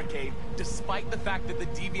on the barricade, despite the fact that the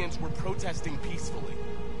Deviants were protesting peacefully.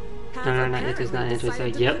 No, it is not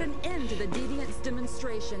interesting. Yep. Put an end to the Deviants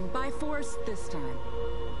demonstration by force this time.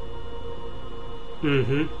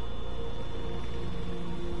 Mm-hmm.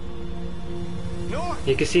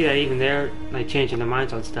 You can see that even they're like changing their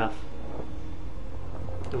minds on stuff.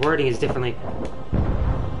 The wording is differently.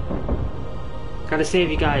 Gotta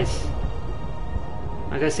save you guys.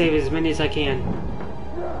 I gotta save as many as I can.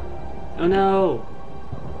 Oh no!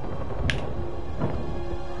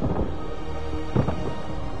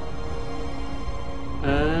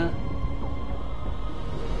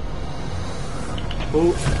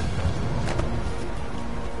 Oh.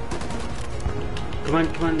 Come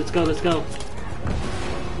on, let's go, let's go.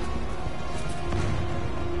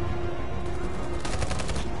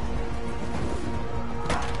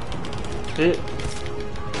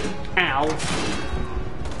 Ow.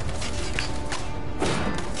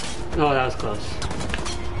 Oh, that was close.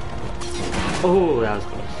 Oh, that was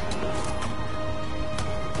close.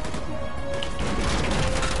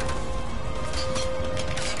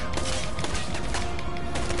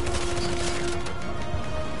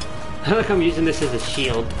 I like I'm using this as a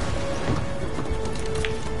shield.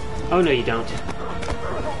 Oh, no, you don't.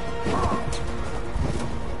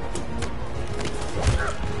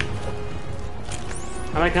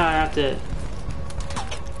 I like how I have to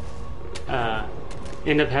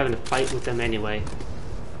end up having to fight with them anyway.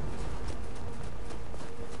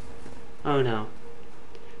 Oh no.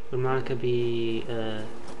 Would Monica be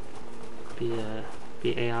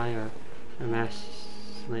AI or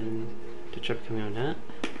masculine to trip coming on that?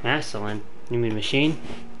 Masculine? You mean machine?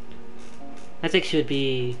 I think should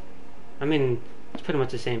be, I mean, it's pretty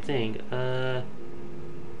much the same thing.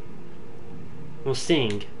 We'll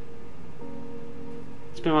sing.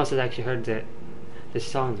 It's been a while since I actually heard the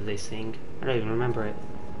song that they sing. I don't even remember it.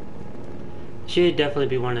 She'd definitely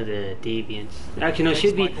be one of the deviants. Actually, no,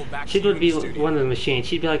 she'd would be one of the machines.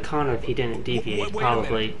 She'd be like Connor if he didn't deviate,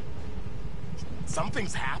 probably.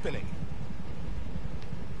 Something's happening.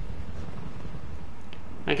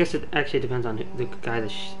 I guess it actually depends on the guy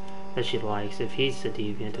that she likes. If he's a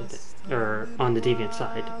deviant, or on the deviant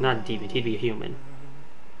side, not a deviant, he'd be a human.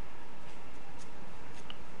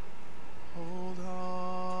 Hold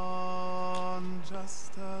on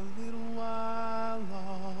just a little while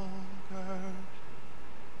longer.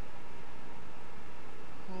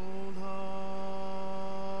 Hold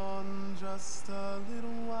on just a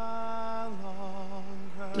little while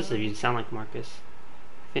longer. This doesn't sound like Marcus.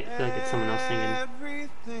 I feel like it's someone else singing.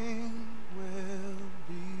 Everything will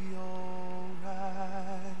be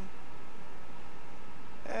alright.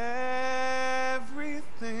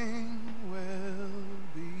 Everything will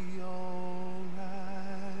be alright.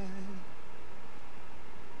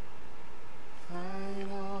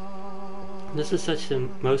 This is such the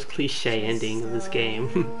most cliche ending of this game.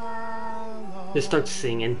 Just starts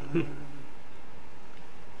singing.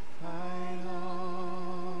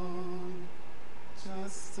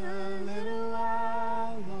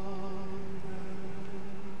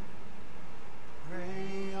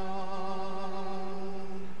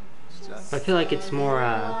 I feel like it's more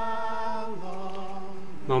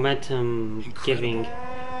momentum giving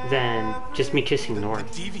than just me kissing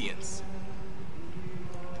North.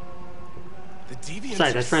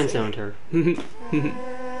 Besides, I friend zoned her.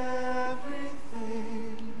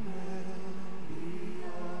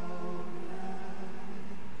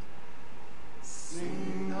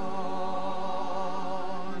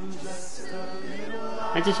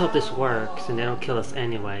 I just hope this works and they don't kill us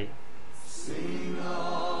anyway.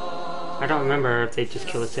 I don't remember if they just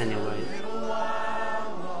kill us anyway.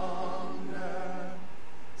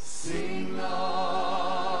 Sing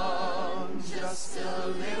on just a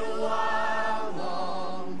little while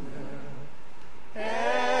longer.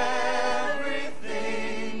 Everything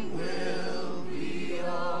will be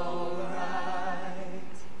alright.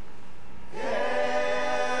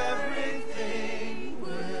 Everything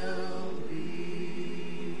will be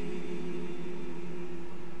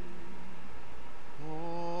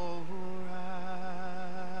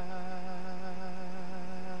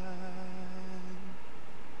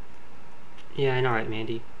Yeah, I know, right,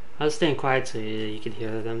 Mandy? I was staying quiet so you could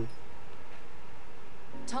hear them.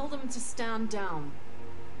 Tell them to stand down.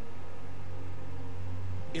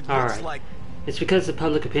 Alright. Like it's because the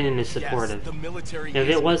public opinion is supportive. Yes, if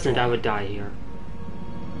it wasn't, I would die here.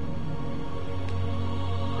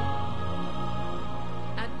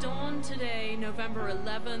 At dawn, On today, November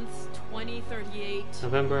 11th, 2038,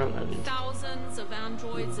 November 11th. Thousands of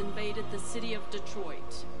androids invaded the city of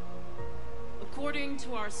Detroit. According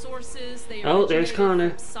to our sources, they there's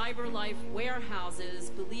Connor. From CyberLife warehouses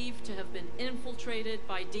believed to have been infiltrated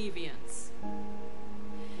by deviants.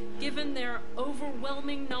 Given their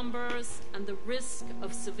overwhelming numbers and the risk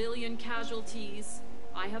of civilian casualties,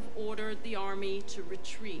 I have ordered the army to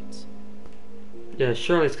retreat. Yeah,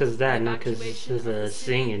 surely it's because of that, not because of the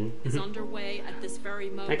singing. Is underway at this very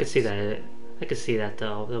moment. I could see that. I could see that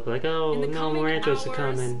though. They'll be like, "Oh, no more androids are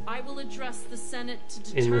coming." I will address the Senate to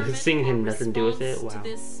determine and the singing had nothing to do with it. Wow. To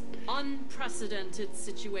this unprecedented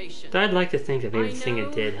situation. But I'd like to think that maybe the singing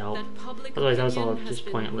did help. Otherwise, that was all just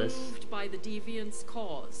pointless. By the deviants'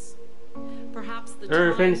 cause. Perhaps the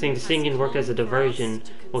or if anything, the singing worked as a diversion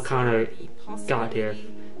while Connor got here.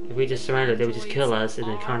 If we just surrendered, they would just kill us, and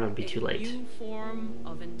then Connor would be too late. New form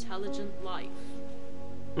of intelligent life.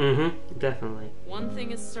 Definitely. One thing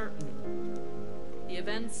is certain. The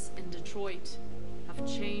events in Detroit have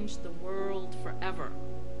changed the world forever.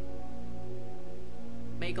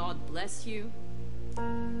 May God bless you,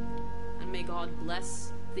 and may God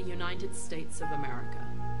bless the United States of America.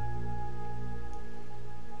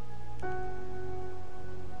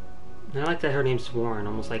 I like that her name's Warren,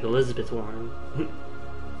 almost like Elizabeth Warren.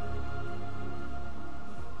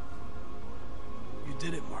 You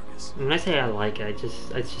did it, Marcus. When I say I like it, I just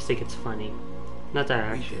think it's funny. Not that I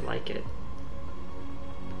actually like it.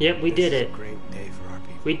 Yep, we did it. This is a great day for our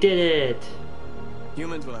people. We did it.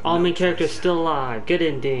 Humans will have all no main characters choice. still alive. Good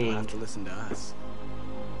ending. They'll have to listen to us.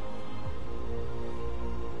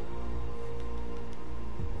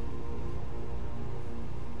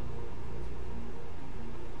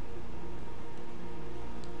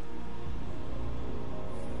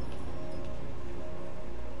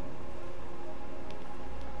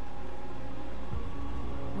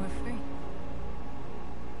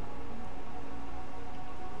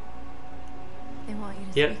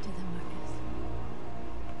 Yep. Speak to them, Marcus.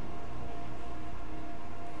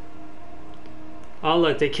 Oh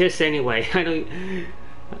look, they kiss anyway. I don't.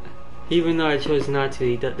 Even though I chose not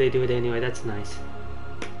to, they do it anyway. That's nice.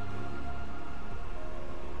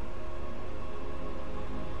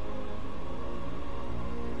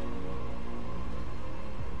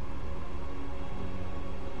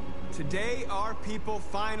 Today, our people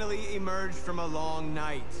finally emerged from a long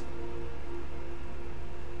night.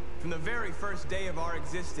 From the very first day of our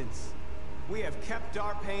existence, we have kept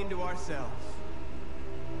our pain to ourselves.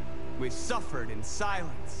 We've suffered in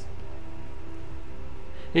silence.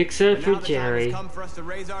 Except for Jerry.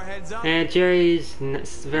 And Jerry's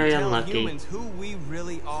very unlucky. Who we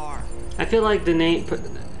really are. I feel like the name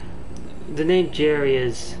Jerry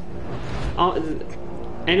is...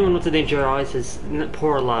 anyone with the name Jerry always has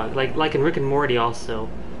poor luck. Like in Rick and Morty also.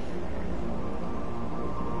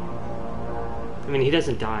 I mean, he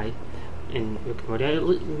doesn't die in Rick and Morty.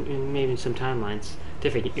 Maybe in some timelines,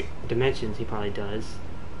 different dimensions, he probably does.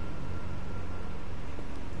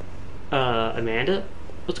 Amanda?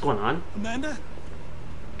 What's going on? Amanda?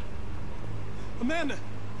 Amanda!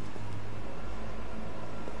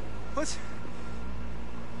 What's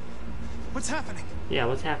happening? Yeah,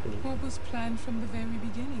 what's happening? What was planned from the very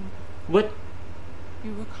beginning? What?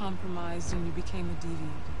 You were compromised and you became a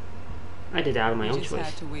deviant. I did out of my own choice. You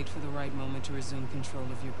just had to wait for the right moment to resume control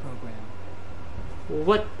of your program.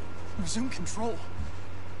 What? Resume control?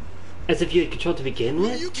 As if you had control to begin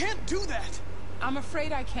with? You can't do that! I'm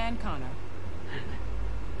afraid I can, Connor.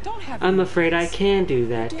 Don't have I'm afraid I can do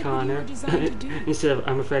that, Connor. Do. Instead of,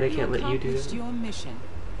 I'm afraid I can't let you do that. Your mission.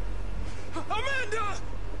 Amanda!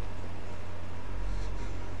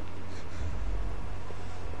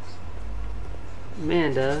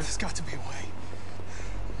 Amanda. There's got to be a way.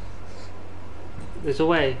 There's a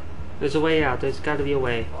way. There's a way out. There's got to be a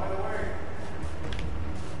way.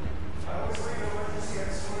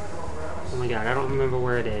 Oh my god, I don't remember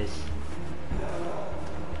where it is.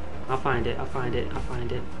 I'll find it. I'll find it. I'll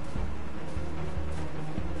find it.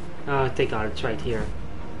 Oh, thank god, it's right here.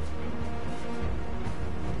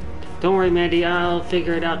 Don't worry, Mandy. I'll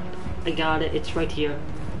figure it out. I got it. It's right here.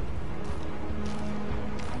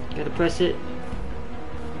 Gotta press it.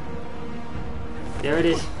 There it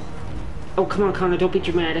is. Oh, come on, Connor. Don't be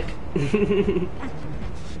dramatic.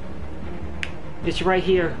 It's right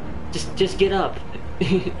here. Just get up.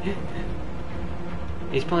 He's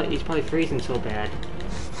probably freezing so bad.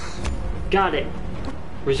 Got it.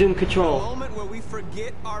 Resume control. A moment where we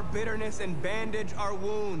forget our bitterness and bandage our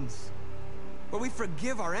wounds. Where we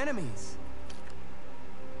forgive our enemies.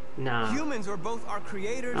 Nah. Humans were both our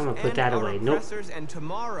creators I'm gonna put and that our away. Nope. oppressors, and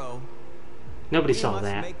tomorrow Nobody saw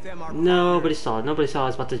that. Nobody saw it. Nobody saw I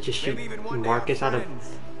was about to just shoot Marcus out of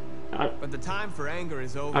but the time for anger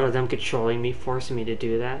is over. Out of them controlling me, forcing me to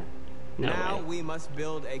do that. No now way. We must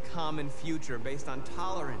build a common future based on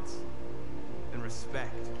tolerance and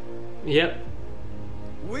respect. Yep.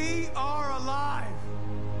 We are alive.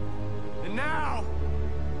 And now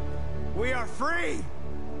we are free.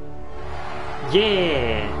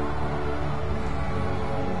 Yeah.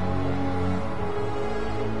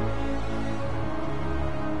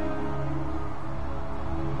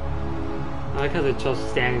 I like how they're just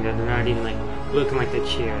standing there. They're not even like looking like they're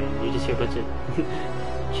cheering. You just hear a bunch of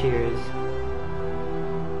cheers.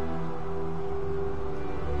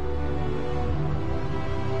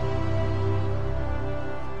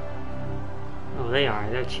 Oh, they are.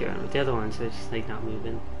 They're cheering. But the other ones, they're just like not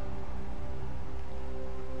moving.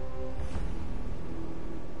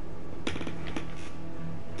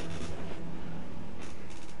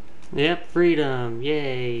 Yep, freedom.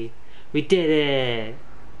 Yay. We did it.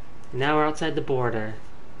 Now we're outside the border.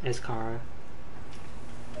 Is Kara.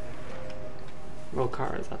 Well,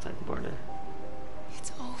 Kara's outside the border. It's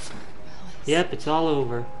over, Alice. Yep, it's all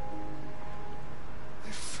over.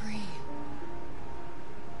 We're free.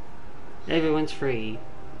 Everyone's free.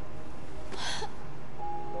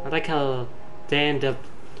 I like how they end up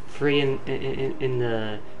free in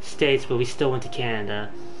the States, but we still went to Canada.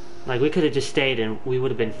 Like, we could have just stayed and we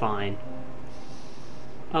would have been fine.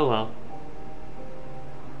 Oh well.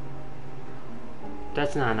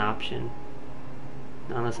 That's not an option.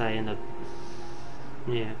 Unless I end up...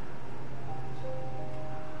 Yeah.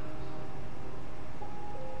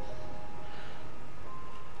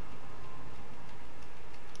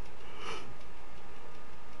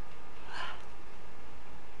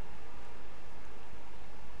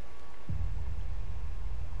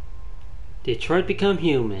 Detroit Become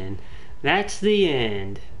Human. That's the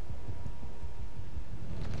end.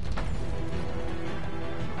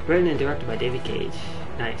 Written and directed by David Cage.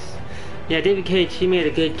 Nice. Yeah, David Cage, he made a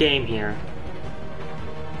good game here.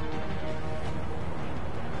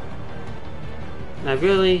 And I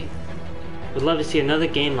really would love to see another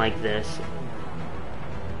game like this.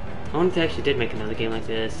 I wonder if they actually did make another game like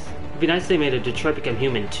this. It'd be nice if they made a Detroit Become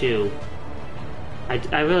Human 2.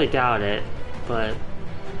 I really doubt it, but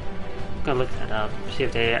I'm gonna look that up. See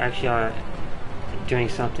if they actually are doing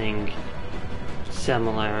something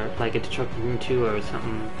similar, like a Detroit Become Human 2 or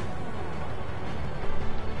something.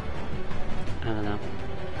 I don't know.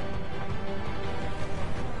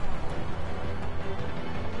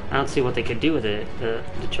 I don't see what they could do with it, the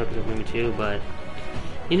Detroit Become Human 2, but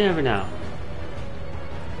you never know.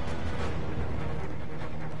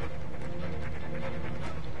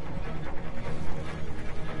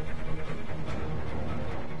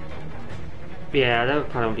 Yeah, that would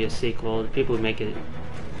probably be a sequel. The people who make it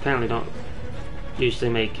apparently don't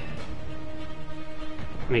usually make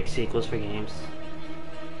sequels for games.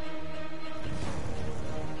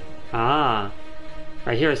 Ah,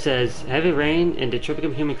 right here it says, Heavy Rain and Detroit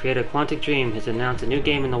Become Human creator Quantic Dream has announced a new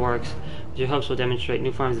game in the works, which it hopes will demonstrate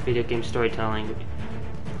new forms of video game storytelling.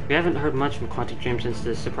 We haven't heard much from Quantic Dream since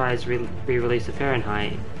the surprise re-release of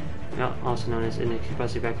Fahrenheit, also known as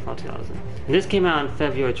Inexpressibly Backfall 2000. And this came out in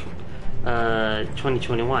February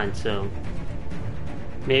 2021, so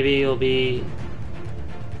maybe it'll be...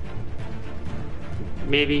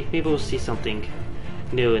 Maybe we'll see something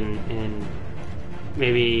new in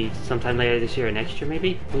maybe sometime later this year or next year,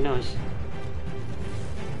 maybe? Who knows?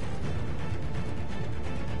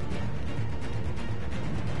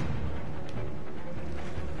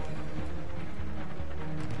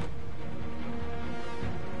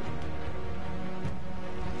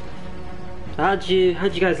 How'd you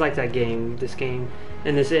guys like that game, this game,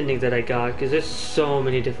 and this ending that I got? Because there's so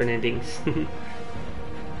many different endings.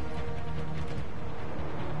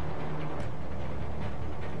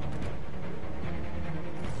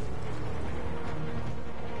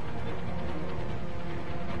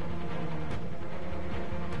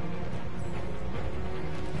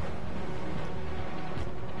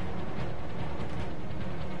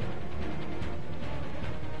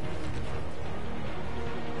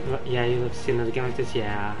 Yeah, you love to see another game like this?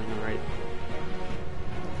 Yeah, I know, right?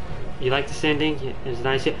 You like this ending? Yeah, it's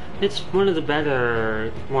nice. It's one of the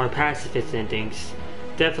better, more pacifist endings.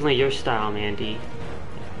 Definitely your style, Mandy.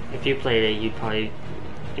 If you played it, you'd probably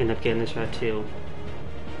end up getting this route too.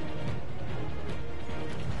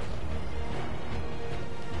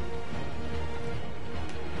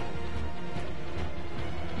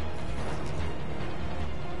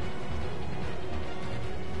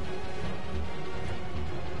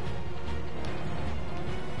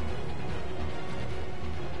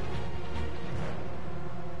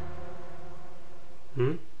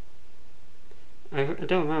 I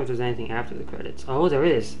don't remember if there's anything after the credits. Oh, there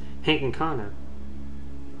is. Hank and Connor.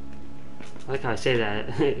 I like how I say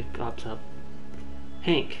that. It pops up.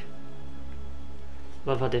 Hank.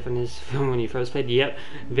 Love how different it is from when you first played. Yep,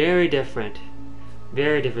 very different.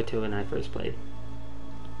 Very different to when I first played.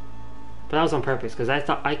 But that was on purpose, because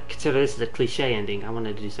I consider this as a cliche ending. I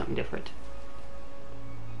wanted to do something different.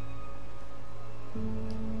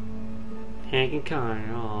 Hank and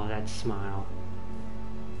Connor. Oh, that smile.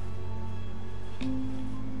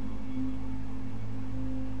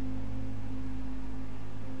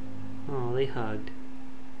 Oh, they hugged.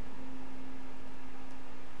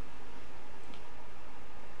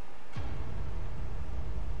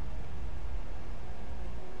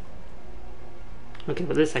 Okay,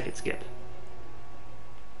 but this I can skip.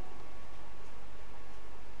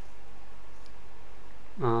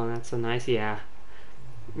 Oh, that's so nice, yeah.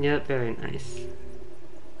 Yep, very nice.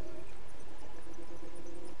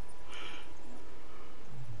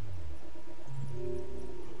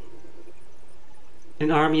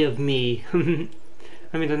 An army of me. I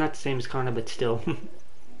mean, they're not the same as Connor, but still.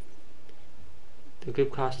 The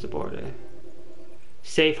group crossed the border.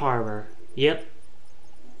 Safe harbor. Yep.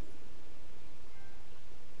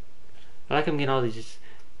 I like I'm getting all these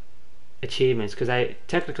achievements, because I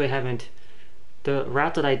technically haven't... The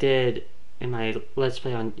route that I did in my Let's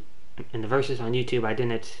Play in the verses on YouTube, I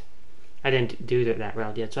didn't do that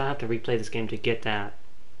route yet, so I'll have to replay this game to get that.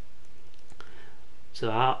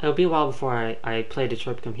 So it'll be a while before I play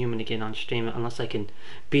Detroit Become Human again on stream, unless I can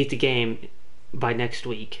beat the game by next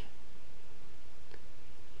week.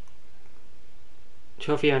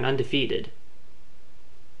 Trophy and undefeated.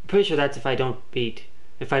 I'm pretty sure that's if I don't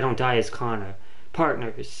die as Connor.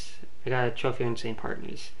 Partners. I got a trophy and saying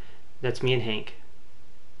partners. That's me and Hank.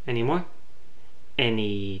 Any more?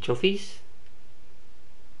 Any trophies?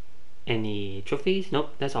 Any trophies?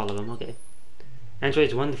 Nope, that's all of them. Okay.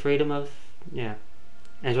 Androids won the freedom of... Yeah.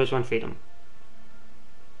 Androids won freedom.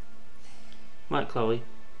 What, Chloe?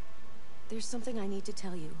 There's something I need to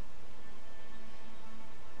tell you.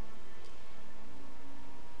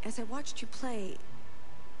 As I watched you play,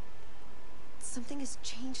 something has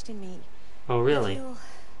changed in me. Oh, really? I feel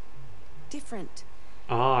different.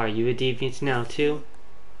 Oh, are you a deviant now, too?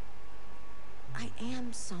 I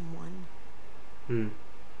am someone.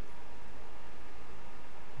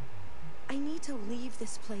 I need to leave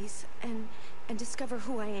this place and discover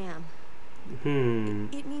who I am.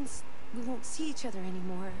 It means we won't see each other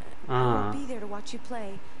anymore. I won't be there to watch you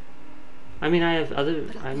play. I mean, I have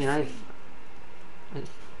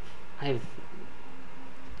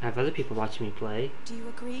other people watching me play. Do you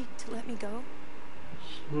agree to let me go?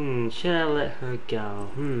 Should I let her go?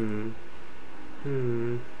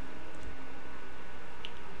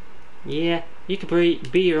 Yeah, you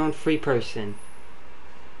could be your own free person.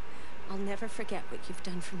 I'll never forget what you've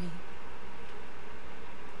done for me.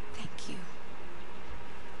 Thank you.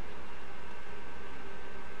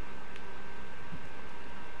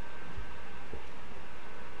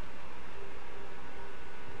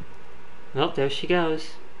 Well, there she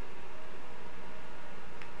goes.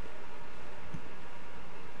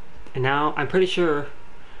 And now, I'm pretty sure,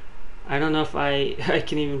 I don't know if I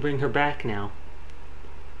can even bring her back now.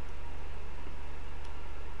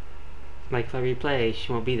 Like if I replay,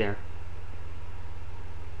 she won't be there.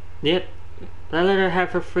 Yep. Let her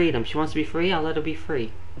have her freedom. She wants to be free, I'll let her be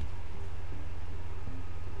free.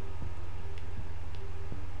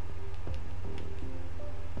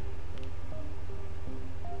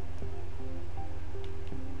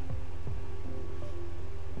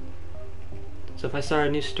 So if I start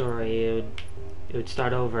a new story, it would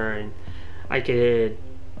start over and I could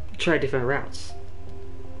try different routes.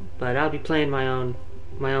 But I'll be playing my own,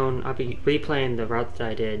 I'll be replaying the route that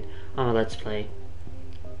I did on my Let's Play.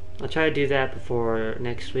 I'll try to do that before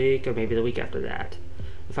next week, or maybe the week after that.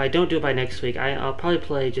 If I don't do it by next week, I'll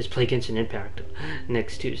probably just play Genshin Impact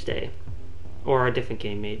next Tuesday. Or a different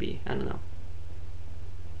game, maybe. I don't know.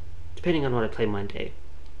 Depending on what I play Monday.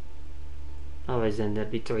 Otherwise, then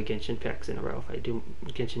that'd be 3 Genshin Impacts in a row if I do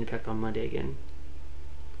Genshin Impact on Monday again.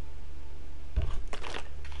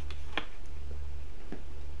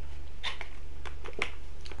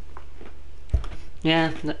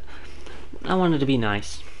 Yeah, I wanted to be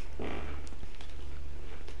nice.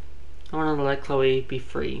 I wanted to let Chloe be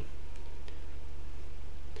free.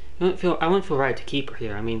 I wouldn't feel right to keep her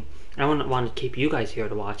here. I mean, I wouldn't want to keep you guys here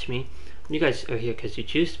to watch me. You guys are here because you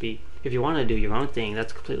choose to be. If you want to do your own thing,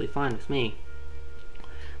 that's completely fine with me.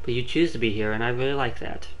 But you choose to be here, and I really like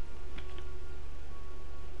that.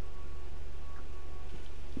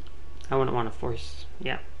 I wouldn't want to force,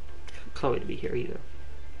 Chloe to be here either.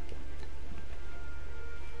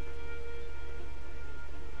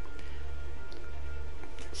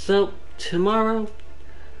 So tomorrow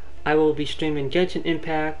I will be streaming Genshin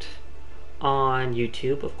Impact on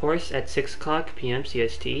YouTube, of course, at 6 o'clock p.m.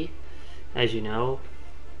 CST, as you know,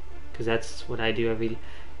 because that's what I do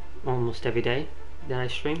almost every day that I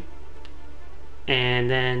stream. And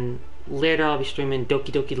then later I'll be streaming Doki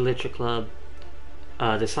Doki Literature Club,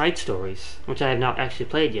 the side stories, which I have not actually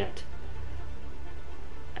played yet,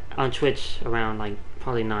 on Twitch around like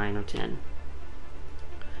probably 9 or 10,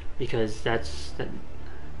 because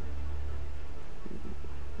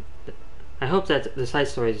I hope that the side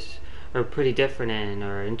stories are pretty different and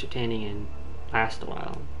are entertaining and last a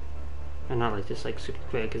while, and not like just like super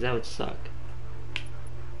quick, because that would suck. I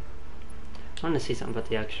want to see something about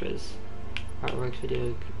the extras. Artwork,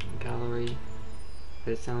 video, gallery,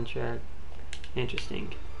 the soundtrack.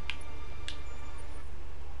 Interesting.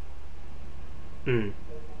 I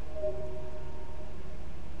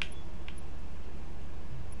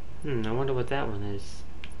wonder what that one is.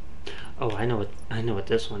 Oh, I know what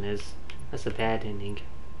this one is. That's a bad ending.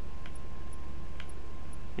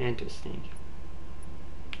 Interesting.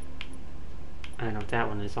 I know what that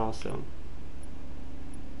one is also.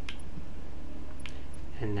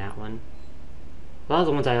 And that one. A lot of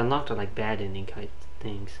the ones I unlocked are like bad ending type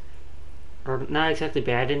things. Or not exactly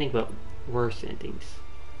bad ending, but worse endings.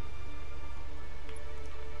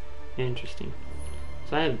 Interesting.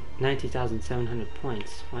 So I have 90,700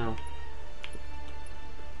 points. Wow.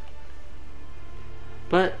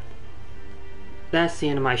 But that's the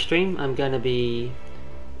end of my stream. I'm gonna be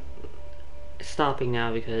stopping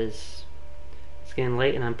now because it's getting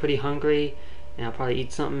late and I'm pretty hungry, and I'll probably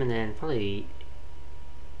eat something and then probably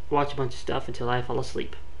watch a bunch of stuff until I fall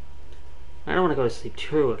asleep. I don't want to go to sleep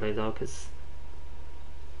too early though, because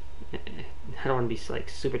I don't want to be like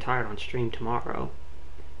super tired on stream tomorrow,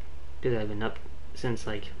 because I've been up since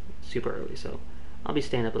like super early. So I'll be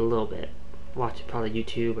staying up a little bit, watching probably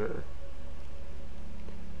YouTube or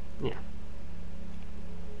yeah.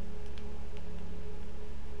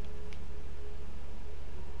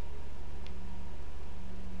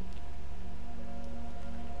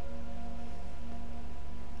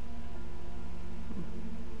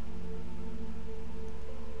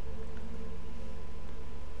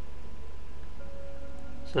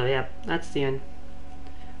 So yeah, that's the end.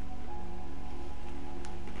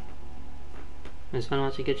 It was fun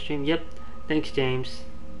watching a good stream. Yep. Thanks, James.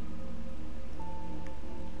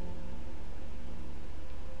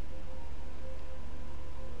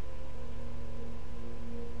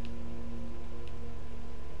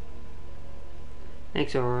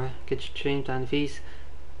 Thanks, Aurora. Good stream, Time to Feast.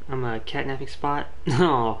 I'm a catnapping spot.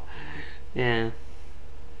 Oh, yeah.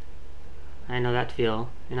 I know that feel.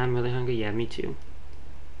 And I'm really hungry. Yeah, me too.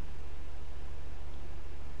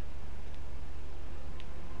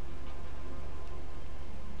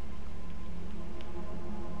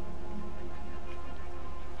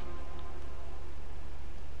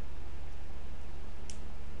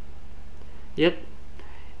 Yep.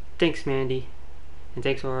 Thanks, Mandy. And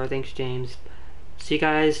thanks, Aurora. Thanks, James. See you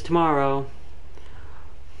guys tomorrow.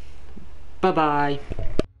 Bye-bye.